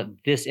and I want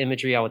this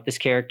imagery. I want this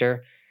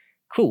character.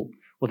 Cool.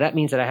 Well, that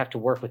means that I have to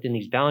work within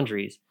these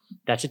boundaries.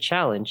 That's a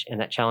challenge, and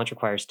that challenge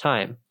requires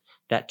time.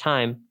 That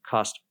time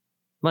costs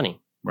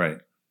money. Right.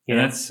 You And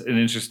know? that's an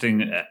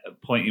interesting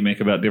point you make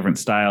about different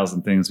styles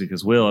and things,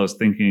 because Will, I was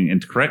thinking,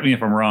 and correct me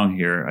if I'm wrong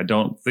here, I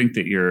don't think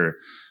that you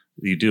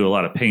do a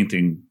lot of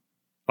painting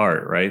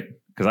art, right?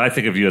 Because I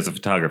think of you as a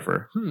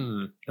photographer.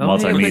 Multimedia.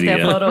 Put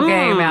that photo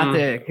game out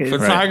there. 'Cause-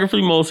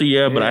 Photography mostly,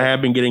 yeah, but I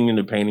have been getting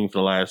into painting for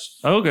the last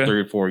 3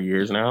 or 4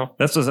 years now.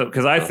 That's what's up.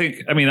 Because I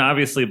think, I mean,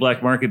 obviously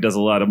Black Market does a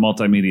lot of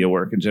multimedia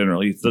work in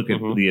general. You look at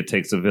the It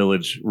Takes a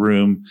Village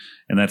room,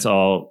 and that's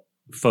all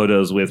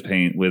photos with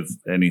paint, with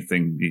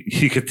anything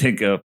you could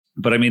think of.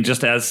 But I mean,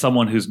 just as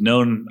someone who's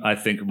known, I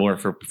think, more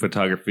for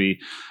photography,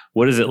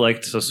 what is it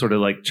like to sort of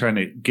like trying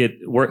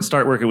to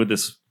start working with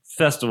this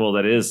festival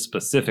that is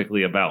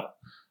specifically about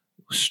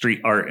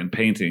street art and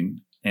painting,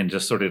 and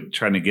just sort of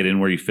trying to get in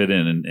where you fit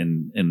in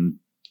and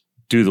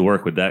do the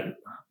work with that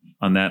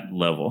on that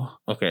level?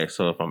 Okay,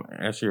 so if I'm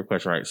answering your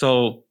question right.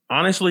 So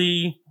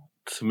honestly,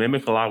 to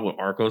mimic a lot of what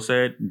Arco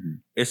said,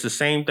 it's the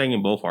same thing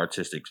in both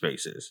artistic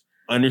spaces.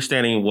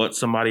 Understanding what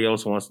somebody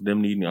else wants,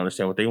 them needing to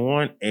understand what they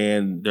want.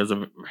 And there's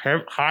a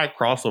high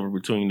crossover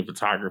between the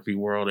photography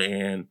world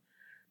and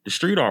the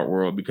street art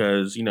world,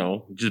 because, you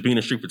know, just being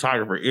a street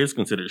photographer is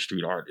considered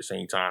street art at the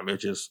same time.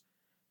 It's just,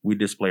 we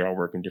display our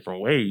work in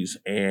different ways.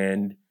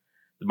 And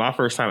my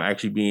first time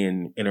actually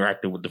being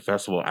interactive with the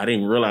festival, I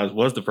didn't realize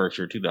was the first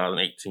year,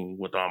 2018,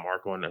 with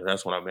Arco, and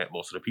that's when I met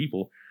most of the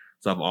people.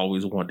 So I've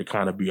always wanted to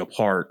kind of be a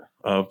part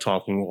of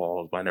Talking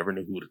Walls, but I never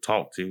knew who to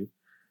talk to.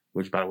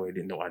 Which, by the way, I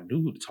didn't know I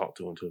knew who to talk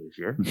to until this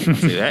year. I'll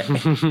say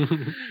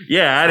that.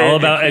 Yeah, I didn't. All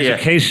about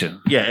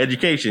education. Yeah,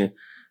 education.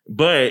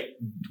 But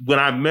when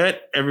I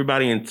met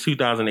everybody in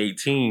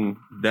 2018,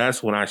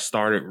 that's when I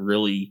started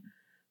really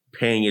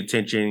paying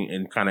attention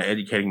and kind of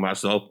educating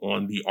myself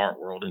on the art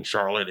world in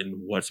Charlotte and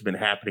what's been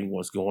happening,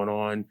 what's going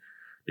on,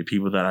 the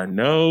people that I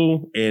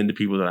know and the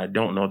people that I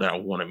don't know that I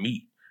want to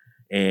meet.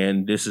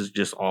 And this is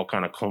just all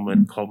kind of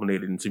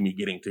culminated into me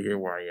getting to here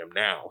where I am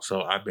now.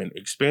 So I've been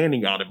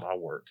expanding out in my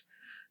work,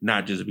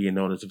 not just being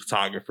known as a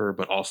photographer,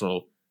 but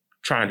also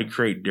trying to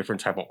create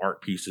different type of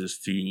art pieces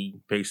to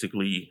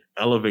basically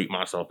elevate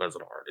myself as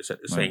an artist at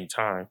the same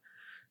time.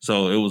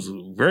 So it was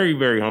very,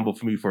 very humble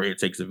for me for It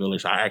Takes a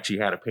Village. I actually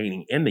had a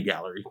painting in the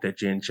gallery that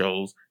Jen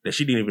chose that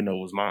she didn't even know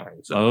was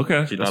mine. So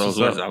she thought it was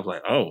hers. I was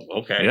like, oh,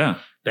 okay. Yeah.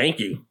 Thank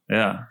you.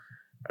 Yeah.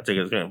 I think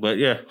it's good. But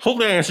yeah,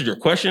 hopefully I answered your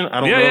question.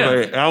 I don't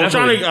know. Yeah. I'm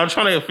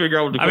trying to figure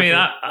out what the question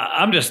is.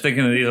 I'm just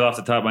thinking of these off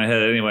the top of my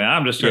head anyway.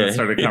 I'm just trying to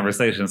start a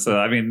conversation. So,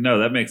 I mean, no,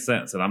 that makes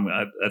sense. And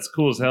that's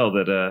cool as hell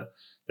that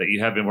you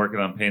have been working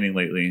on painting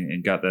lately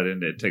and got that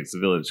into It Takes a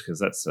Village, because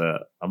that's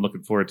I'm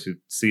looking forward to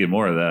seeing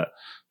more of that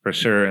for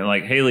sure. And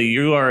like, Haley,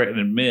 you are an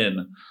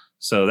admin,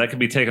 so that can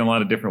be taken a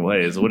lot of different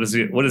ways. What is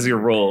your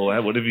role?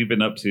 What have you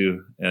been up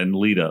to and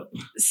lead up?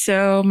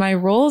 So my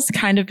role's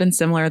kind of been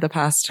similar the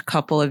past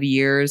couple of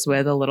years,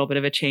 with a little bit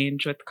of a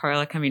change with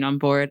Carla coming on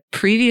board.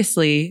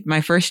 Previously,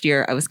 my first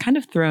year, I was kind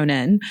of thrown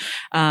in.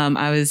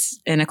 I was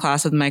in a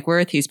class with Mike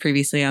Worth. He's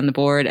previously on the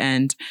board,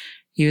 and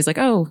he was like,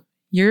 "Oh,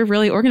 you're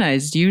really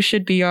organized. You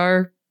should be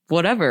our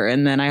whatever."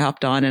 And then I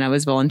hopped on and I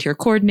was volunteer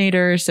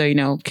coordinator. So, you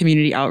know,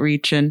 community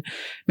outreach and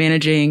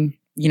managing,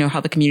 you know, how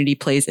the community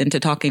plays into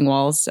Talking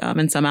Walls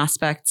in some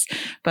aspects.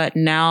 But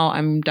now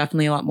I'm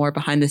definitely a lot more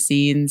behind the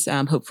scenes.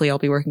 Hopefully I'll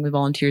be working with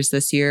volunteers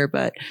this year,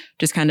 but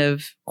just kind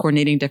of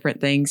coordinating different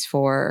things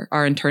for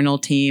our internal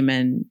team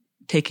and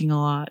taking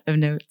a lot of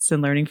notes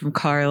and learning from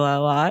Carla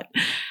a lot.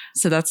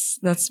 So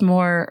that's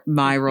more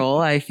my role.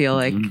 I feel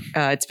like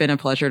it's been a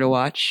pleasure to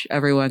watch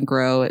everyone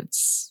grow.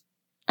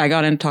 I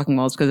got into Talking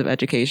Walls because of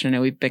education,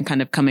 and we've been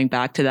kind of coming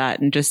back to that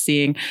and just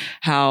seeing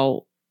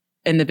how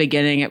in the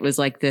beginning it was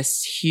like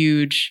this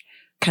huge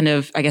kind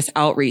of, I guess,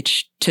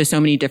 outreach to so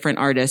many different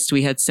artists.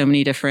 We had so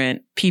many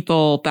different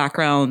people,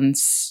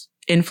 backgrounds,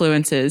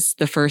 influences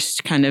the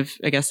first kind of,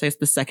 I guess it's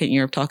the second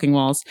year of Talking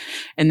Walls.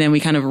 And then we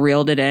kind of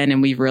reeled it in,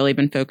 and we've really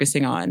been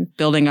focusing on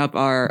building up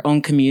our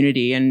own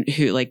community and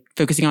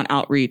focusing on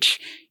outreach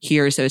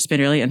here. So it's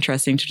been really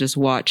interesting to just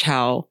watch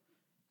how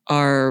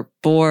our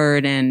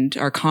board and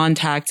our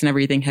contacts and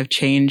everything have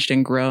changed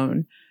and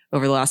grown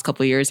over the last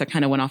couple of years. I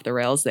kind of went off the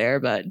rails there,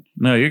 but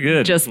no, you're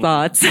good. Just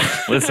thoughts.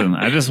 Listen,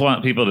 I just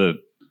want people to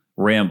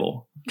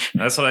ramble.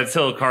 That's what I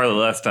told Carla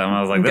last time.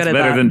 I was like, that's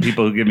better than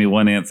people who give me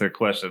one answer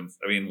questions.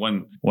 I mean,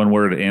 one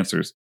word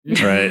answers,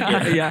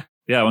 right?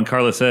 Yeah. When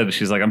Carla said,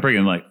 she's like, I'm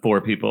bringing like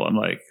 4 people. I'm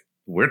like,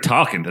 we're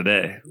talking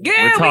today.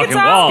 Yeah, we're talking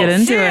walls. Get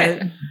into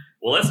it.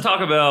 Well, let's talk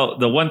about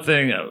the one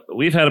thing.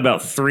 We've had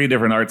about 3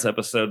 different arts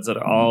episodes that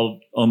are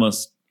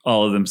almost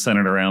all of them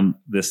centered around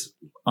this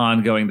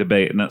ongoing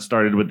debate. And that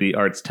started with the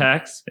arts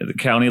tax at the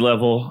county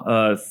level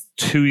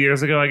 2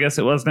 years ago, I guess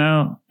it was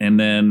now. And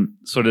then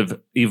sort of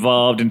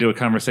evolved into a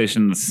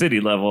conversation at the city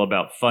level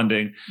about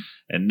funding.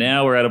 And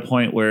now we're at a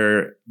point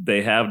where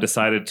they have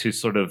decided to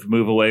sort of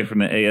move away from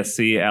the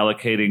ASC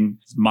allocating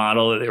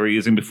model that they were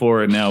using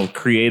before, and now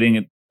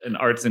creating an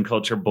arts and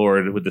culture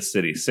board with the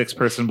city,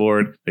 6-person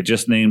board. They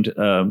just named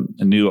a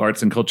new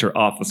arts and culture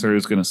officer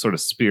who's going to sort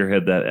of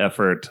spearhead that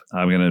effort.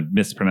 I'm going to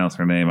mispronounce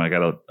her name. I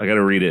gotta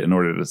read it in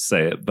order to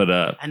say it. But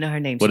I know her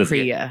name's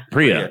Priya.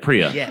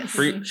 Priya. Yes.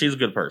 She's a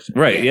good person.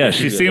 Right. Yeah.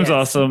 She seems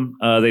awesome.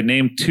 They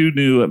named 2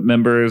 new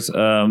members,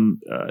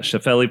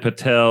 Shafali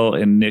Patel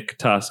and Nick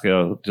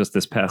Tosco, just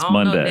this past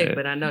Monday. I don't know Nick,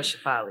 but I know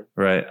Shafali.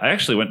 Right. I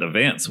actually went to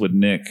Vance with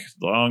Nick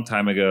a long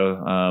time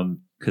ago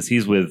because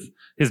he's with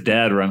his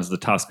dad runs the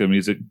Tosco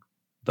Music,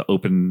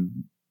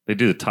 they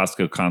do the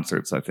Tosco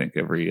concerts, I think,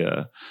 every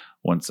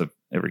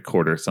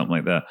quarter, something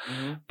like that.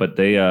 Mm-hmm. But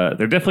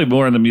they're definitely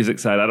more on the music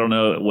side. I don't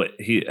know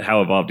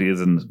how involved he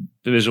is in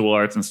visual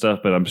arts and stuff,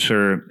 but I'm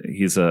sure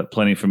he's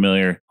plenty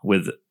familiar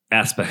with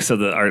aspects of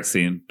the art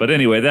scene. But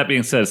anyway, that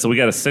being said, so we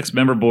got a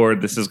 6-member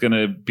board. This is going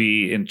to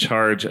be in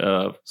charge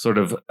of sort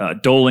of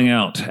doling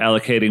out,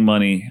 allocating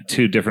money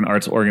to different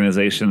arts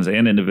organizations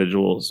and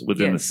individuals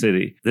within the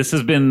city. This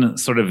has been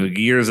sort of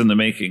years in the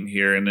making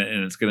here, and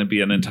it's going to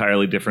be an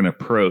entirely different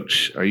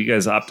approach. Are you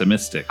guys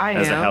optimistic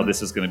as to how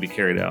this is going to be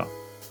carried out?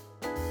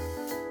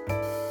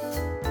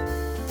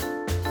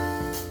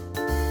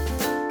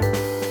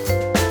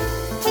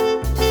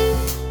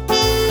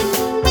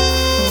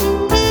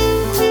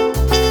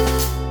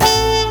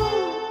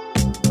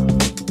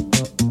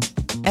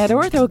 At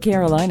Ortho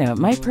Carolina,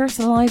 my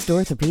personalized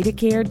orthopedic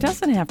care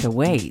doesn't have to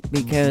wait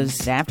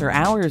because after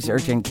hours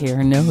urgent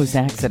care knows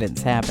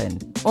accidents happen.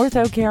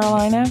 Ortho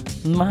Carolina,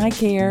 my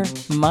care,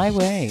 my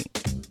way.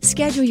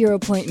 Schedule your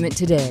appointment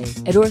today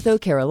at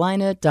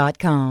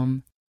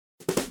orthocarolina.com.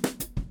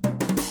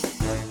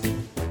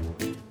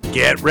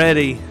 Get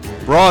ready.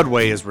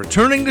 Broadway is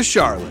returning to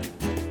Charlotte.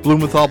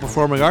 Blumenthal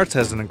Performing Arts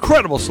has an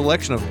incredible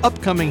selection of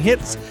upcoming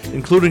hits,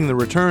 including the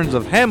returns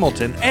of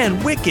Hamilton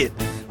and Wicked,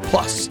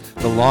 plus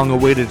the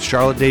long-awaited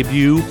Charlotte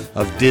debut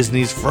of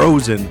Disney's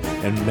Frozen,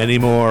 and many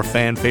more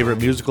fan-favorite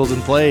musicals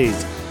and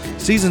plays.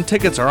 Season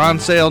tickets are on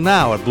sale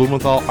now at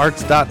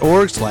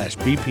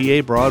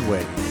blumenthalarts.org/BPA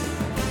Broadway.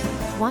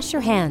 Wash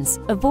your hands,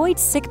 avoid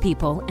sick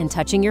people, and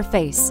touching your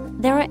face.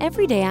 There are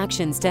everyday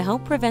actions to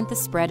help prevent the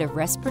spread of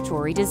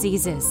respiratory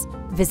diseases.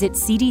 Visit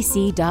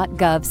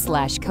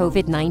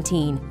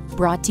cdc.gov/COVID-19.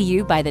 Brought to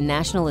you by the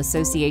National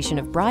Association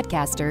of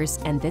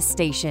Broadcasters and this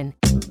station.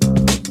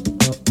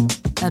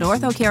 At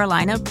Ortho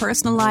Carolina,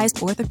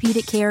 personalized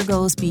orthopedic care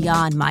goes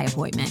beyond my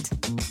appointment.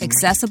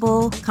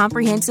 Accessible,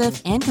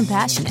 comprehensive, and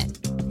compassionate.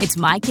 It's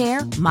my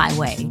care, my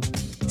way.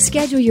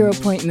 Schedule your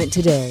appointment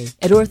today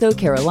at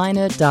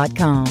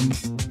orthocarolina.com.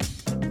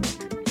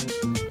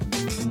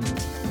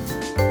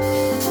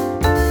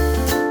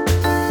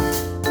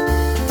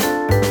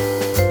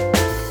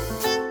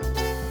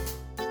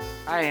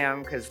 I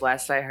am, because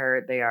last I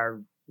heard they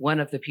are one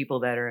of the people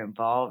that are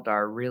involved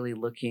are really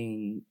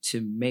looking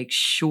to make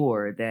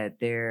sure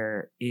that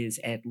there is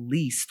at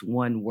least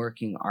one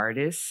working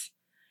artist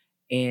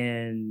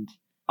and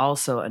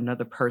also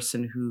another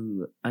person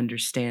who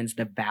understands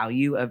the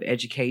value of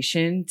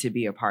education to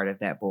be a part of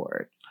that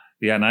board.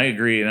 Yeah, and I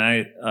agree.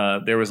 And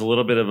there was a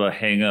little bit of a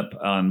hang up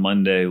on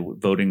Monday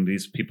voting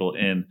these people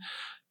in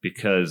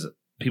because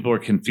people are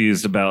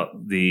confused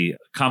about the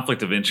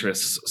conflict of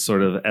interest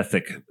sort of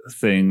ethic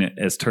thing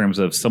as terms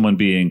of someone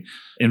being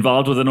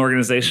involved with an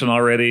organization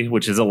already,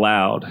 which is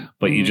allowed,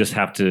 but you just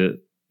have to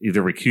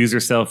either recuse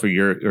yourself or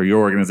your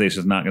organization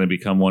is not going to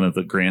become one of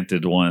the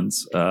granted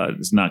ones.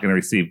 It's not going to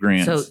receive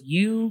grants. So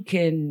you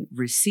can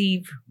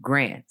receive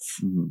grants.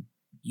 Mm-hmm.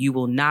 You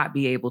will not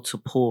be able to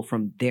pull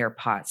from their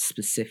pot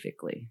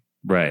specifically.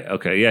 Right.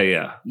 Okay.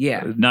 Yeah.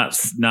 Not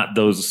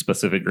those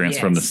specific grants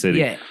from the city.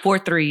 Yeah. For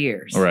 3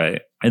 years.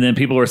 Right. And then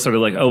people were sort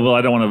of like, oh, well,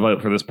 I don't want to vote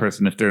for this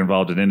person if they're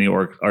involved in any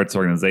arts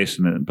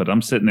organization. But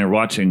I'm sitting there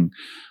watching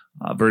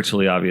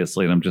virtually,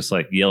 obviously, and I'm just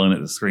like yelling at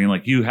the screen,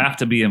 like, you have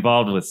to be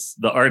involved with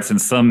the arts in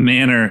some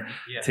manner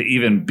to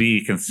even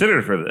be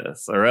considered for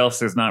this, or else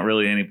there's not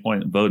really any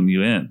point in voting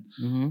you in.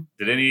 Mm-hmm.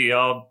 Did any of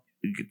y'all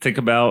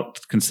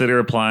consider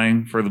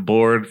applying for the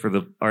board for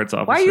the arts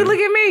officer? Why you look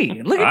at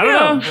me? Look at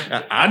you.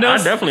 I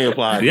definitely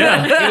applied.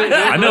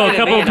 Yeah. I know a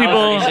couple of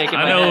people.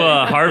 I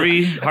know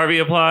Harvey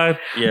applied.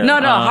 Yeah.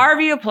 No,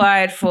 Harvey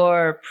applied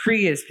for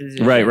Priya's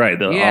position. Right.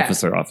 The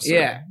officer.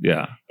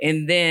 Yeah.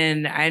 And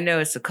then I know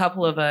it's a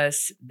couple of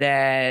us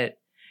that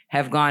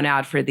have gone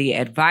out for the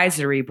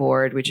advisory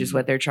board, which is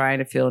what they're trying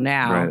to fill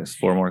now. Right, there's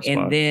 4 more spots.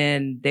 And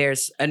then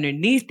there's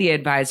underneath the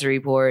advisory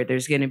board,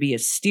 there's going to be a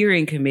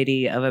steering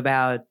committee of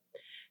about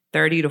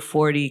 30 to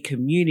 40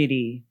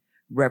 community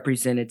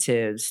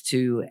representatives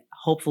to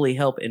hopefully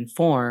help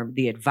inform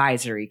the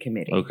advisory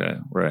committee. Okay,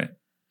 right.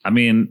 I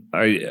mean,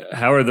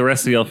 how are the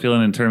rest of y'all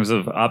feeling in terms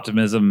of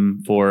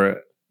optimism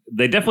for...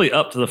 They definitely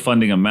upped the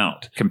funding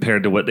amount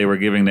compared to what they were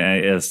giving the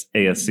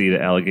ASC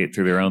to allocate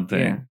through their own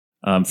thing,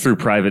 through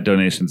private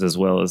donations as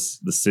well as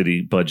the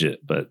city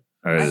budget. But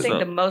I think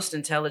the most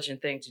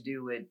intelligent thing to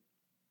do would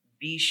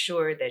be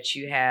sure that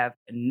you have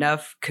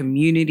enough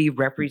community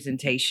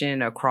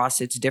representation across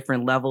its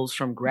different levels,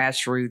 from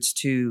grassroots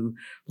to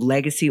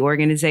legacy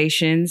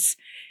organizations,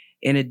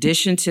 in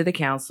addition to the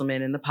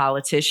councilmen and the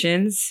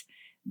politicians.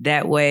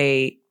 That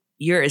way,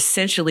 you're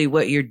essentially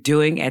what you're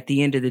doing at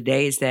the end of the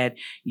day is that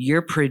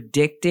you're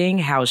predicting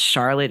how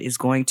Charlotte is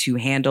going to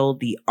handle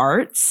the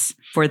arts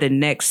for the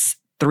next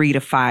 3 to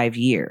 5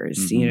 years.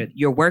 Mm-hmm. You know,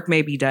 your work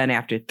may be done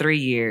after 3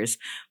 years,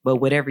 but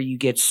whatever you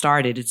get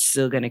started, it's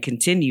still going to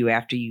continue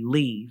after you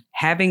leave.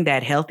 Having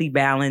that healthy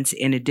balance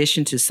in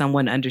addition to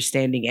someone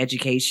understanding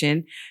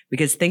education,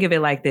 because think of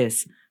it like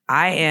this.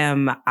 I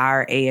am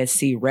our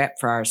ASC rep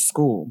for our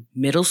school.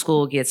 Middle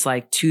school gets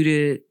like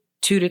 $2,000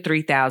 to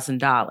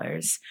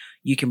 $3,000.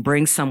 You can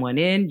bring someone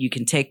in, you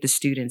can take the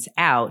students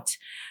out.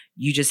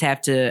 You just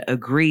have to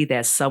agree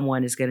that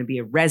someone is going to be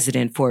a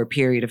resident for a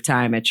period of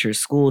time at your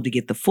school to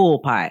get the full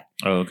pot.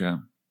 Oh, okay.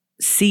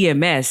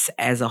 CMS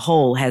as a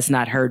whole has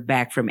not heard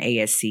back from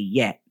ASC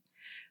yet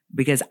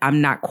because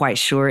I'm not quite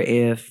sure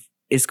if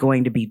it's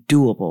going to be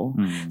doable.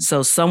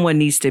 So someone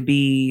needs to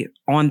be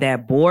on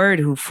that board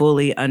who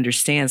fully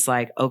understands,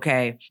 like,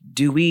 okay,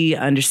 do we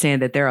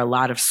understand that there are a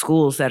lot of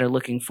schools that are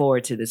looking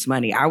forward to this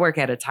money? I work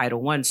at a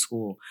Title I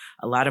school.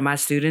 A lot of my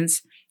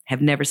students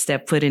have never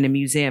stepped foot in a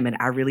museum, and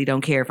I really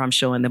don't care if I'm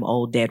showing them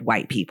old dead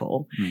white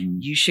people.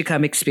 You should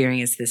come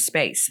experience this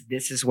space.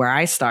 This is where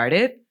I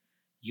started.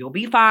 You'll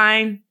be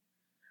fine.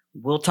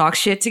 We'll talk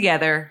shit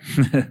together,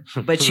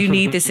 but you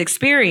need this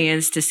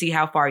experience to see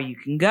how far you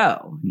can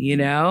go, you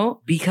know?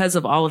 Because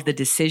of all of the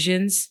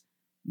decisions,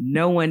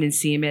 no one in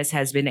CMS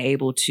has been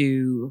able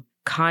to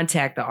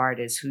contact the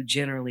artists who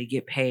generally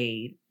get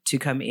paid to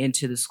come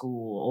into the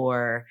school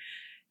or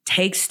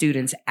take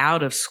students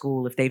out of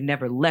school if they've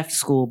never left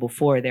school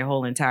before their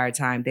whole entire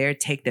time there,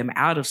 take them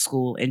out of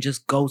school and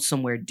just go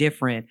somewhere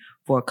different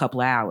for a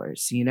couple of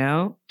hours, you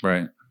know?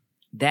 Right.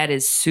 That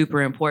is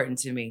super important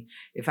to me.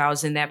 If I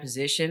was in that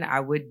position, I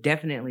would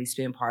definitely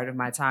spend part of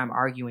my time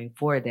arguing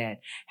for that,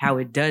 how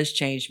it does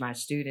change my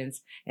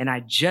students. And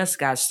I just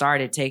got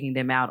started taking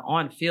them out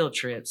on field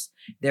trips.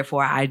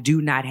 Therefore, I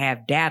do not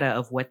have data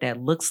of what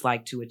that looks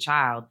like to a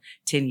child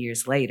 10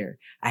 years later.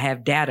 I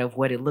have data of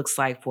what it looks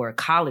like for a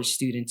college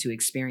student to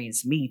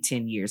experience me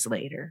 10 years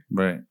later.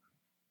 Right.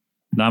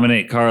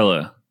 Nominate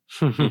Carla.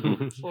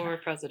 For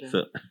president.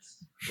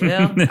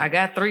 Well, I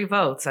got 3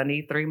 votes. I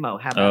need 3 more.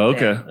 How about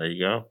that? There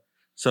you go.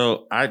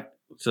 So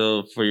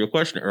for your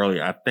question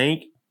earlier, I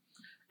think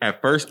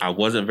at first I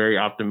wasn't very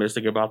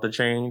optimistic about the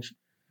change,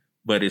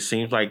 but it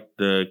seems like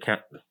the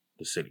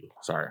city.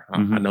 Sorry,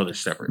 I know they're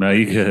separate. No,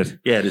 you good.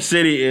 Yeah, the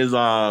city is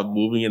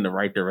moving in the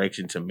right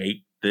direction to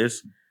make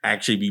this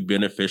actually be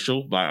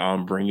beneficial by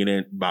bringing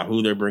in by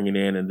who they're bringing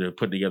in and they're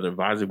putting together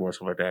advisory boards,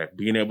 stuff like that.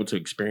 Being able to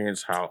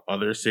experience how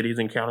other cities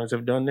and counties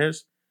have done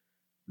this.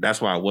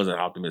 That's why I wasn't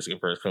optimistic at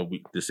first,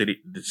 because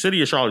the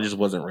city of Charlotte just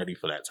wasn't ready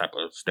for that type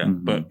of step,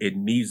 but it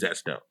needs that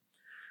step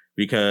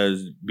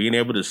because being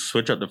able to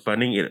switch up the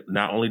funding, it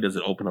not only does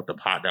it open up the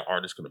pot that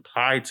artists can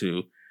apply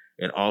to,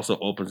 it also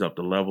opens up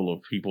the level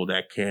of people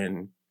that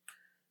can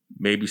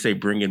maybe say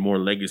bring in more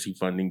legacy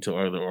funding to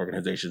other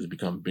organizations to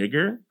become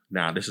bigger.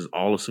 Now, this is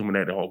all assuming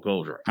that it all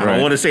goes right. I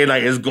don't want to say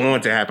like it's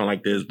going to happen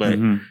like this, but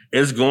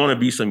it's going to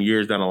be some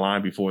years down the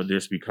line before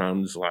this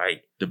becomes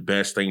like the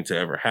best thing to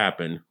ever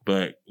happen.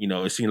 But, you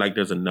know, it seems like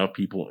there's enough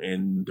people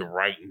in the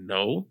right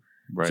know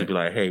to be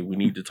like, hey, we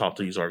need to talk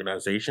to these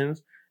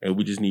organizations and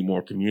we just need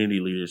more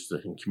community leaders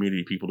and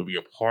community people to be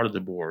a part of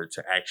the board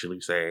to actually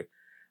say,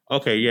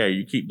 okay, yeah,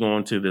 you keep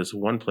going to this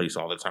one place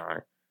all the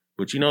time.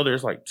 But, you know,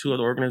 there's like 2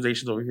 other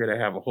organizations over here that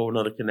have a whole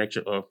nother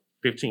connection of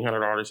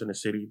 1,500 artists in the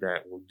city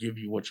that will give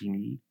you what you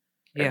need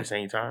at the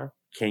same time.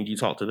 Can you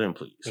talk to them,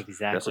 please?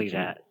 Exactly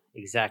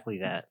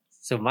that.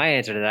 So my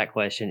answer to that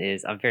question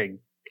is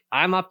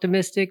I'm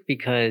optimistic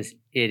because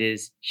it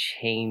is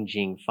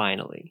changing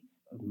finally.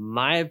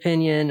 My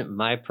opinion,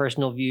 my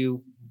personal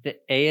view, the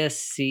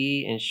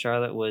ASC in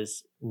Charlotte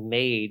was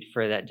made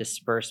for that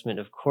disbursement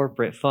of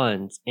corporate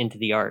funds into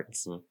the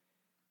arts.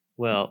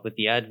 Well, with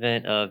the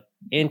advent of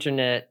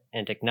internet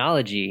and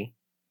technology,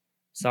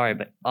 sorry,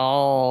 but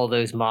all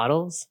those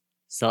models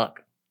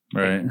suck.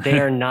 Right. They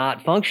are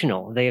not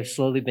functional. They have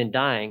slowly been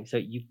dying.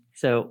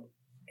 So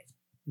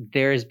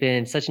there's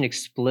been such an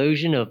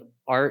explosion of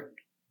art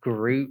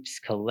groups,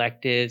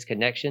 collectives,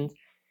 connections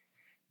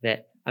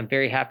that I'm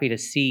very happy to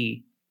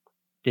see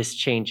this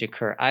change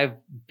occur. I've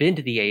been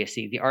to the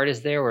ASC. The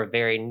artists there were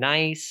very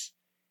nice,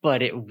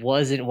 but it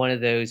wasn't one of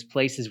those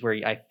places where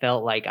I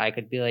felt like I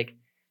could be like,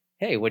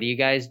 hey, what do you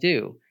guys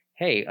do?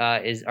 Hey,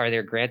 are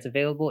there grants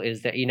available?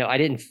 Is that, I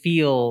didn't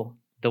feel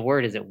the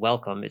word isn't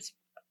welcome.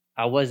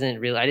 I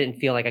didn't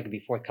feel like I could be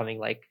forthcoming.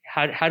 Like,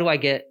 how do I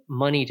get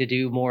money to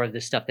do more of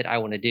the stuff that I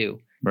want to do?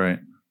 Right.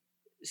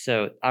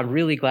 So I'm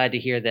really glad to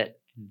hear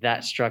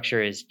that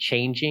structure is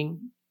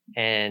changing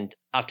and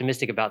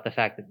optimistic about the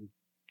fact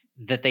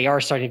that they are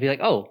starting to be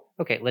like, oh,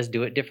 okay, let's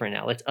do it different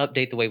now. Let's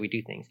update the way we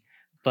do things.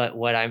 But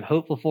what I'm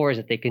hopeful for is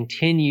that they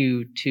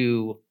continue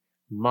to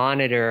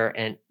monitor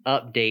and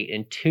update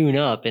and tune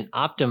up and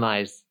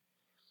optimize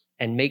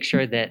and make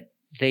sure that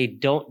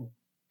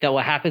that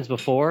what happens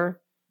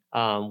before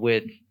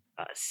with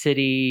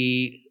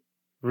city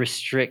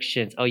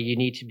restrictions. Oh, you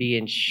need to be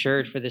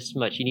insured for this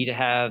much. You need to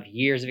have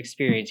years of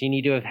experience. You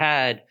need to have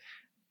had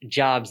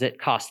jobs that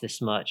cost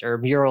this much or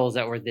murals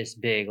that were this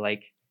big.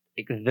 Like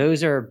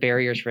those are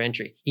barriers for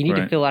entry. You need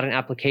to fill out an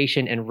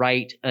application and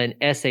write an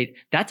essay.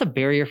 That's a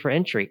barrier for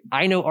entry.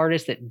 I know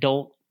artists that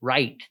don't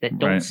write, that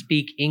don't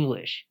speak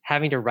English.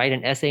 Having to write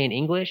an essay in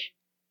English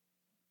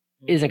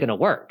isn't going to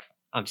work.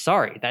 I'm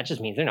sorry. That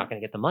just means they're not going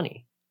to get the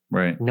money.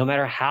 Right. No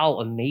matter how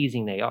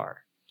amazing they are.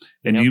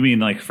 And you mean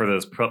like for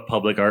those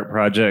public art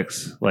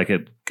projects, like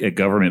at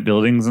government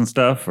buildings and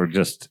stuff, or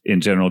just in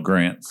general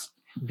grants?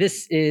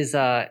 This is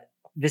a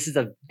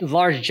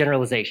large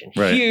generalization,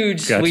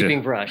 huge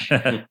sweeping brush.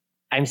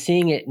 I'm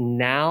seeing it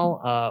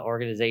now.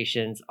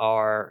 Organizations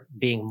are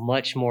being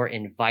much more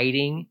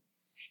inviting,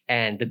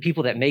 and the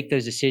people that make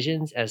those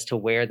decisions as to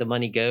where the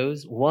money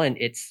goes, one,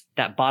 it's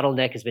that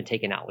bottleneck has been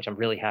taken out, which I'm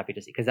really happy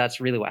to see, because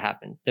that's really what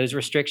happened. Those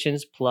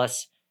restrictions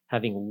plus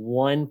having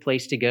one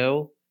place to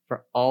go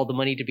for all the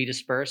money to be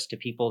dispersed to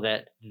people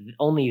that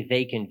only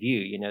they can view.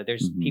 You know,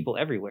 there's people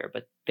everywhere,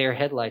 but their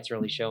headlights are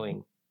only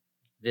showing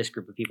this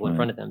group of people in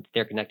front of them that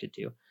they're connected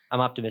to.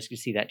 I'm optimistic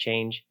to see that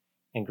change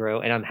and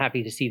grow. And I'm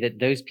happy to see that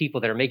those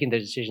people that are making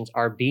those decisions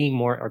are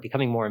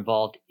becoming more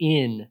involved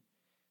in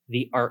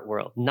the art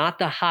world, not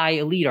the high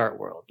elite art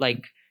world.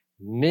 Like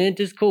Mint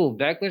is cool,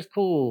 Beckler's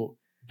cool,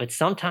 but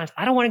sometimes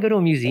I don't want to go to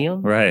a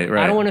museum. Right.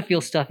 I don't want to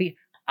feel stuffy.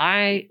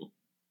 I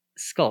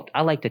sculpt.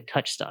 I like to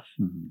touch stuff.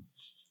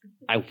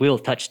 I will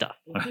touch stuff.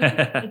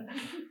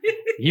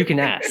 You can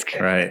ask.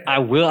 Right. I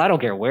will. I don't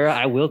care where.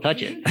 I will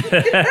touch it.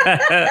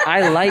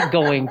 I like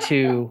going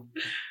to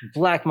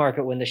Black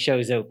Market when the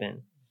show's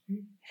open,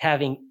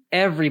 having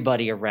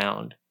everybody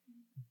around,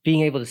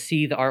 being able to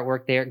see the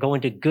artwork there,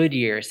 going to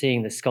Goodyear,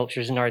 seeing the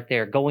sculptures and art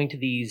there, going to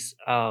these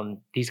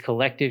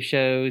collective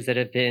shows that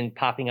have been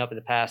popping up in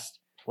the past,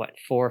 4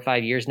 or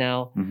 5 years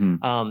now.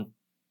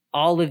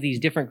 All of these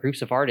different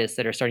groups of artists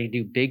that are starting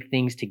to do big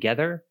things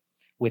together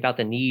without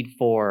the need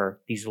for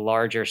these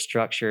larger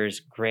structures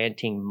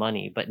granting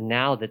money. But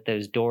now that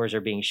those doors are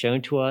being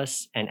shown to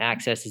us and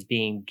access is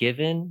being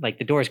given, like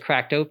the door is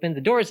cracked open,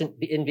 the door isn't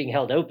being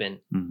held open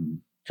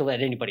to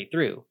let anybody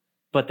through,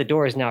 but the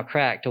door is now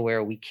cracked to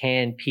where we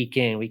can peek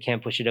in, we can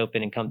push it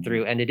open and come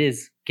through, and it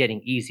is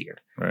getting easier.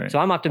 Right. So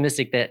I'm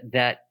optimistic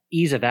that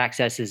ease of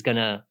access is going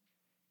to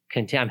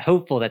continue. I'm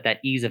hopeful that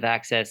ease of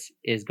access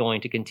is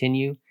going to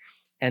continue,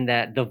 and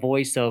that the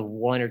voice of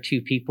one or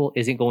two people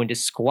isn't going to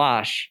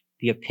squash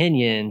the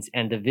opinions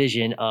and the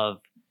vision of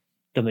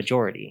the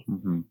majority.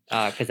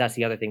 Because that's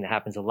the other thing that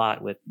happens a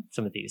lot with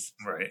some of these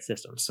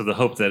systems. So the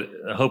hope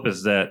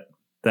is that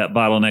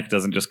bottleneck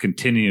doesn't just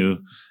continue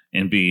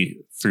and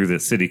be through the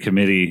city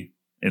committee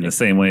in the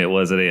same way it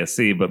was at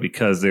ASC, but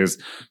because there's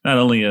not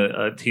only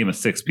a team of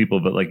 6 people,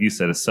 but like you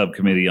said, a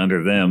subcommittee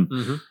under them.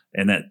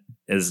 And that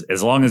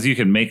as long as you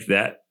can make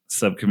that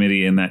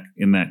subcommittee in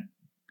that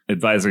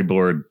advisory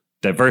board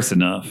diverse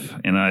enough,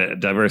 and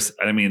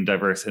I mean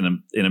diverse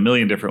in a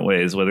million different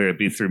ways, whether it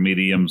be through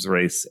mediums,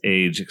 race,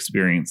 age,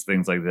 experience,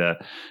 things like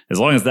that. As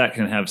long as that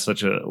can have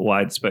such a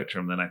wide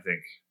spectrum, then I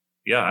think,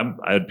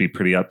 I'd be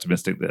pretty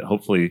optimistic that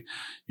hopefully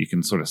you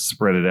can sort of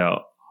spread it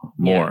out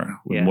more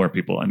with more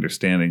people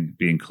understanding,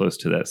 being close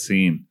to that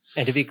scene.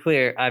 And to be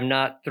clear, I'm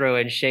not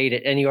throwing shade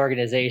at any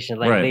organization.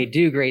 Like they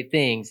do great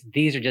things.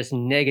 These are just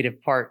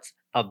negative parts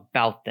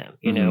about them.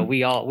 You know,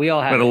 we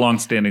all have a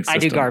long-standing system. I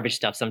do garbage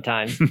stuff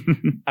sometimes.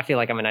 I feel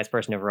like I'm a nice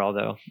person overall,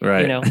 though.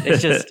 Right. You know,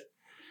 it's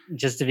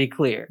just to be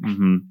clear.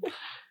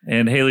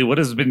 And Haley, what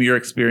has been your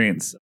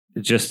experience?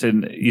 You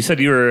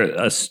said you were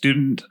a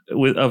student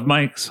of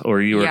Mike's,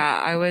 or you were?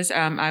 Yeah, I was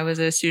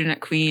a student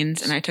at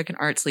Queens, and I took an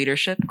arts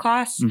leadership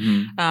class.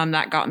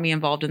 That got me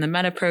involved in the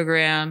Meta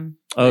program.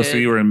 Oh, so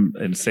you were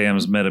in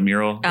Sam's Meta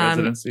mural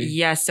residency?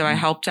 Yes, so I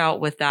helped out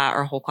with that.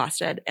 Our whole class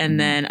did, and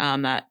then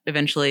that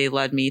eventually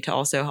led me to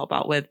also help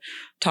out with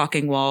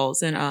Talking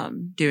Walls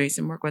and doing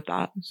some work with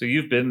that. So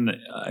you've been,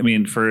 I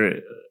mean, for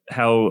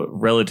how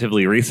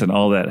relatively recent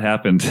all that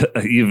happened,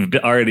 you've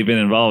already been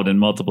involved in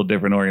multiple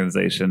different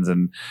organizations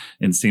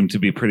and seem to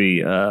be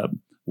pretty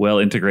well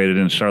integrated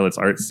in Charlotte's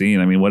art scene.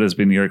 I mean, what has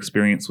been your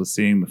experience with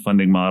seeing the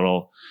funding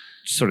model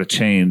sort of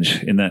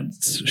change in that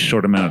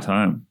short amount of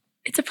time?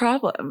 It's a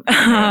problem.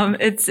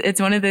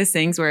 It's one of those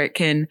things where it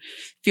can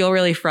feel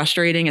really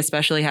frustrating,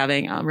 especially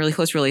having really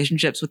close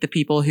relationships with the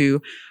people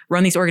who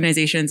run these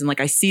organizations. And like,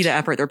 I see the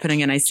effort they're putting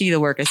in, I see the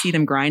work, I see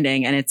them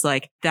grinding. And it's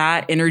like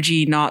that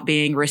energy not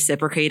being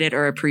reciprocated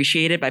or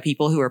appreciated by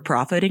people who are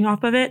profiting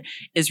off of it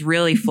is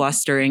really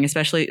flustering,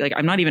 especially like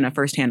I'm not even a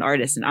firsthand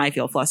artist and I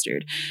feel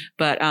flustered.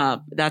 But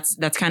that's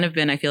kind of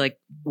been, I feel like,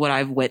 what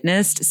I've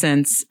witnessed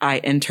since I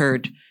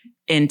entered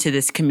into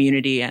this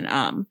community. And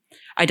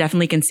I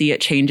definitely can see it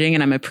changing,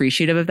 and I'm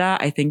appreciative of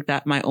that. I think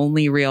that my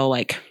only real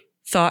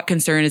thought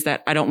concern is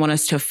that I don't want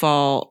us to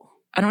fall,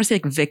 I don't want to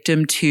say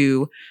victim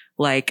to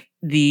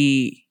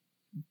the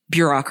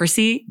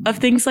bureaucracy of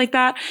things like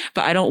that,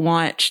 but I don't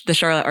want the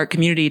Charlotte art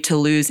community to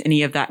lose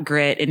any of that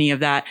grit, any of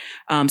that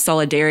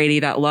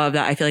solidarity, that love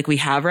that I feel like we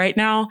have right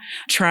now,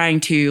 trying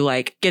to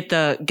get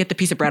the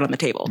piece of bread on the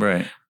table.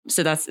 Right.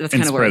 So that's and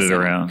kind of where spread it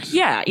around.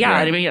 Yeah.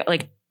 Right. I mean,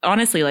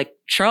 honestly, like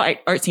Charlotte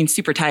art scene's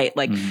super tight.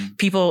 Like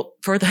people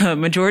for the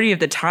majority of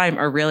the time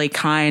are really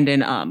kind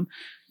and,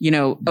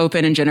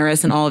 open and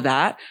generous and all of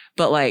that.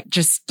 But like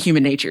just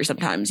human nature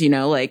sometimes,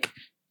 like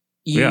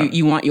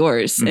you want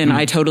yours. And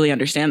I totally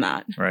understand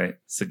that. Right.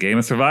 It's a game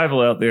of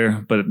survival out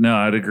there. But no,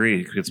 I'd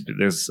agree.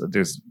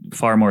 There's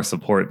far more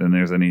support than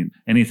there's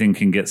anything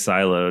can get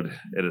siloed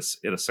at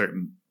a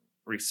certain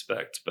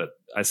respect. But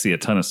I see a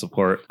ton of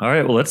support. All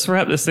right. Well, let's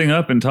wrap this thing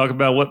up and talk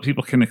about what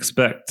people can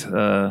expect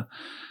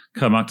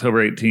come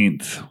October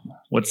 18th.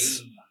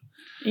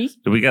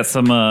 We got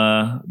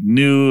some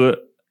new.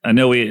 I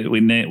know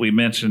we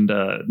mentioned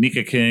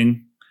Nika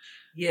King.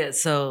 Yeah.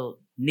 So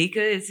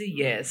Nika is a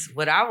yes.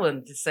 What I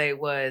wanted to say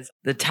was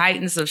the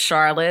Titans of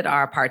Charlotte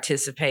are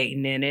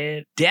participating in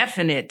it.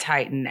 Definite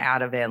Titan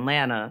out of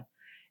Atlanta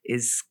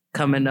is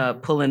coming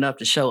up, pulling up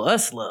to show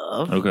us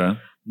love. Okay.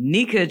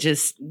 Nika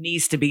just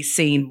needs to be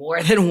seen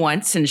more than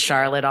once in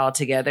Charlotte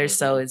altogether.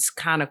 So it's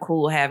kind of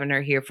cool having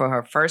her here for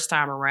her first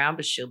time around,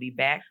 but she'll be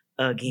back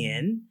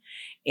again.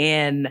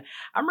 And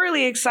I'm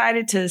really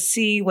excited to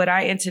see what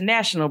our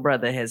international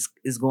brother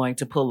is going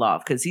to pull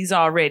off, because he's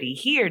already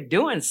here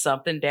doing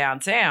something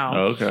downtown.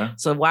 Oh, okay.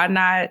 So why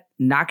not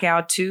knock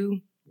out 2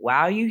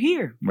 while you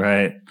here?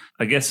 Right.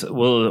 I guess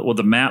will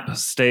the map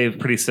stay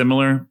pretty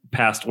similar?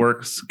 Past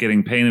works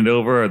getting painted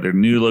over? Are there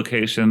new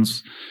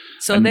locations?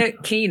 So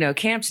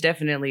Camp's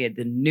definitely at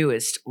the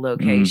newest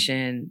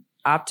location.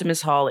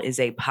 Optimus Hall is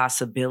a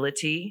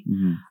possibility.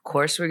 Of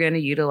course, we're going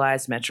to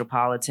utilize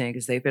Metropolitan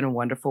because they've been a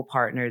wonderful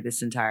partner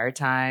this entire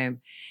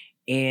time.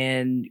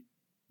 And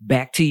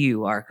back to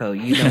you, Arco.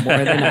 You know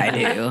more than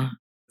I do.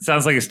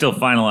 Sounds like you're still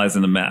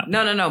finalizing the map.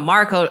 No.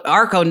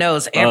 Arco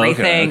knows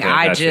everything. Okay,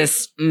 I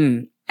just,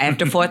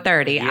 after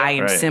 4:30, I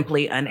am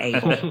simply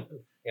unable.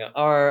 Yeah,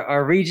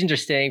 our regions are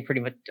staying pretty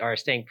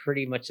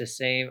much the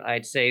same.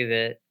 I'd say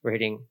that we're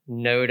hitting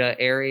Noda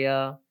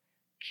area,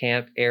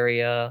 Camp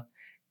area,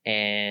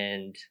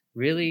 and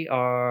really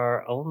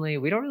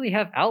we don't really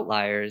have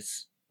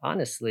outliers,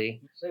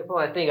 honestly. So far,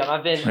 I think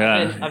I've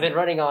been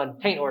running on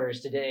paint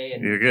orders today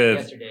and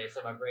yesterday,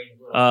 so my brain's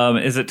a little...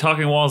 Is it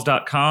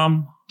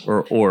talkingwalls.com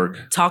or org?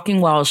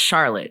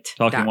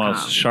 Talkingwallscharlotte.com.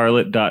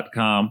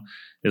 Talkingwallscharlotte.com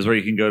is where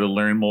you can go to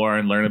learn more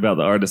and learn about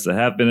the artists that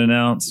have been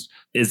announced.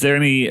 Is there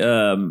any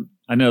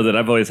I know that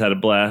I've always had a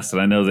blast,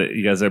 and I know that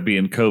you guys are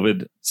being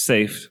COVID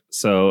safe,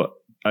 so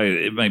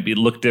it might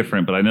look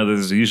different, but I know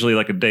there's usually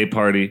like a day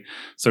party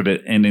sort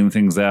of ending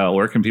things out.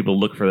 Where can people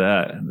look for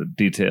that? The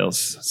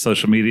details,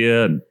 social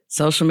media and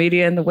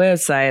the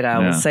website. I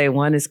would say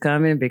one is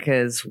coming,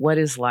 because what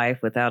is life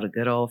without a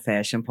good old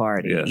fashioned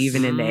party,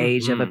 even in the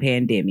age of a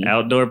pandemic?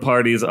 Outdoor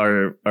parties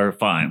are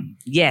fine.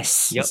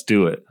 Yes. Let's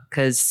do it.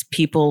 Because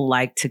people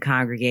like to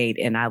congregate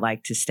and I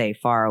like to stay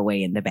far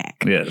away in the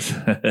back. Yes.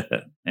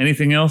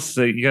 Anything else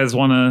that you guys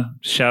want to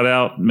shout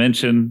out,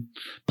 mention,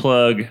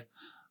 plug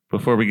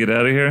before we get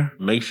out of here?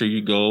 Make sure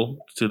you go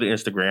to the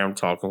Instagram,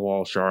 Talking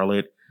Walls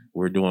Charlotte.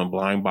 We're doing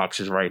blind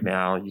boxes right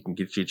now. You can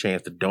get you a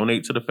chance to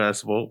donate to the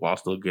festival while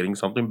still getting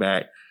something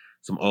back.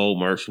 Some old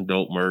merch, some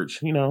dope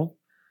merch,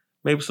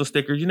 maybe some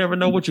stickers. You never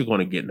know what you're going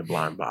to get in the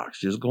blind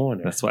box. Just go in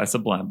there. That's why it's a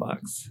blind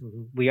box.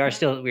 We are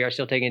still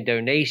taking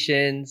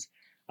donations.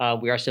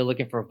 We are still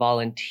looking for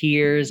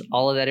volunteers.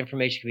 All of that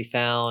information can be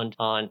found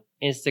on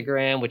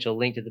Instagram, which will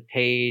link to the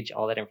page.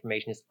 All that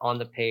information is on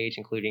the page,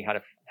 including how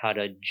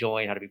to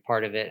join, how to be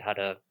part of it, how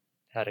to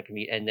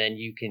commute, and then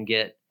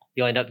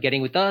you'll end up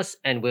getting with us,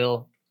 and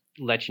we'll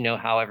let you know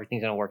how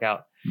everything's going to work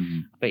out.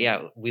 But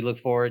yeah, we look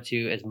forward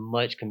to as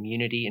much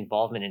community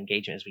involvement and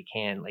engagement as we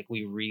can. Like,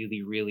 we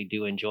really, really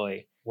do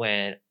enjoy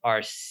when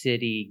our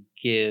city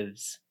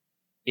gives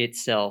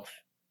itself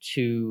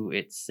to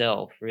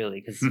itself,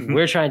 really, because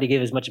we're trying to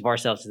give as much of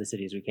ourselves to the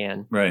city as we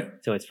can. Right.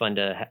 So it's fun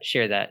to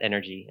share that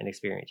energy and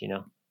experience,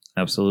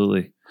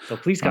 Absolutely. So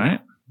please come. Right.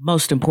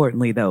 Most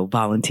importantly, though,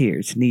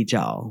 volunteers need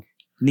y'all.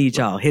 Hit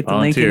the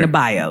link in the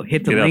bio.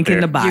 Hit the link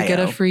in the bio. You get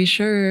a free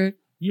shirt.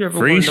 You ever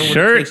free want to know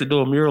shirt? what it takes to do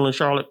a mural in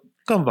Charlotte?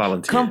 Come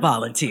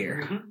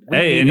volunteer.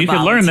 Hey, and you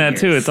can learn that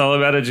too. It's all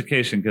about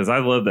education, because I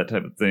love that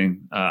type of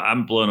thing.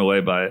 I'm blown away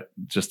by it,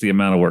 just the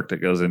amount of work that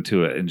goes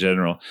into it in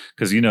general.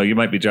 Because, you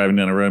might be driving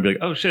down the road and be like,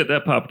 oh shit,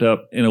 that popped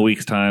up in a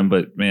week's time.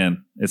 But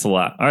man, it's a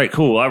lot. All right,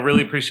 cool. I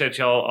really appreciate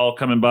y'all all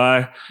coming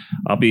by.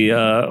 I'll be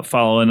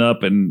following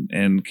up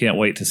and can't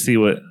wait to see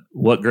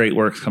what great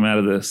works come out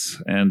of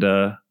this. And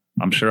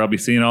I'm sure I'll be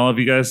seeing all of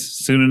you guys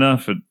soon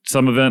enough at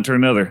some event or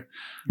another.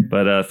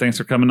 But thanks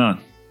for coming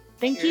on.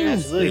 Thank you.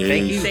 Absolutely.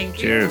 Thank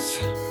you. Cheers.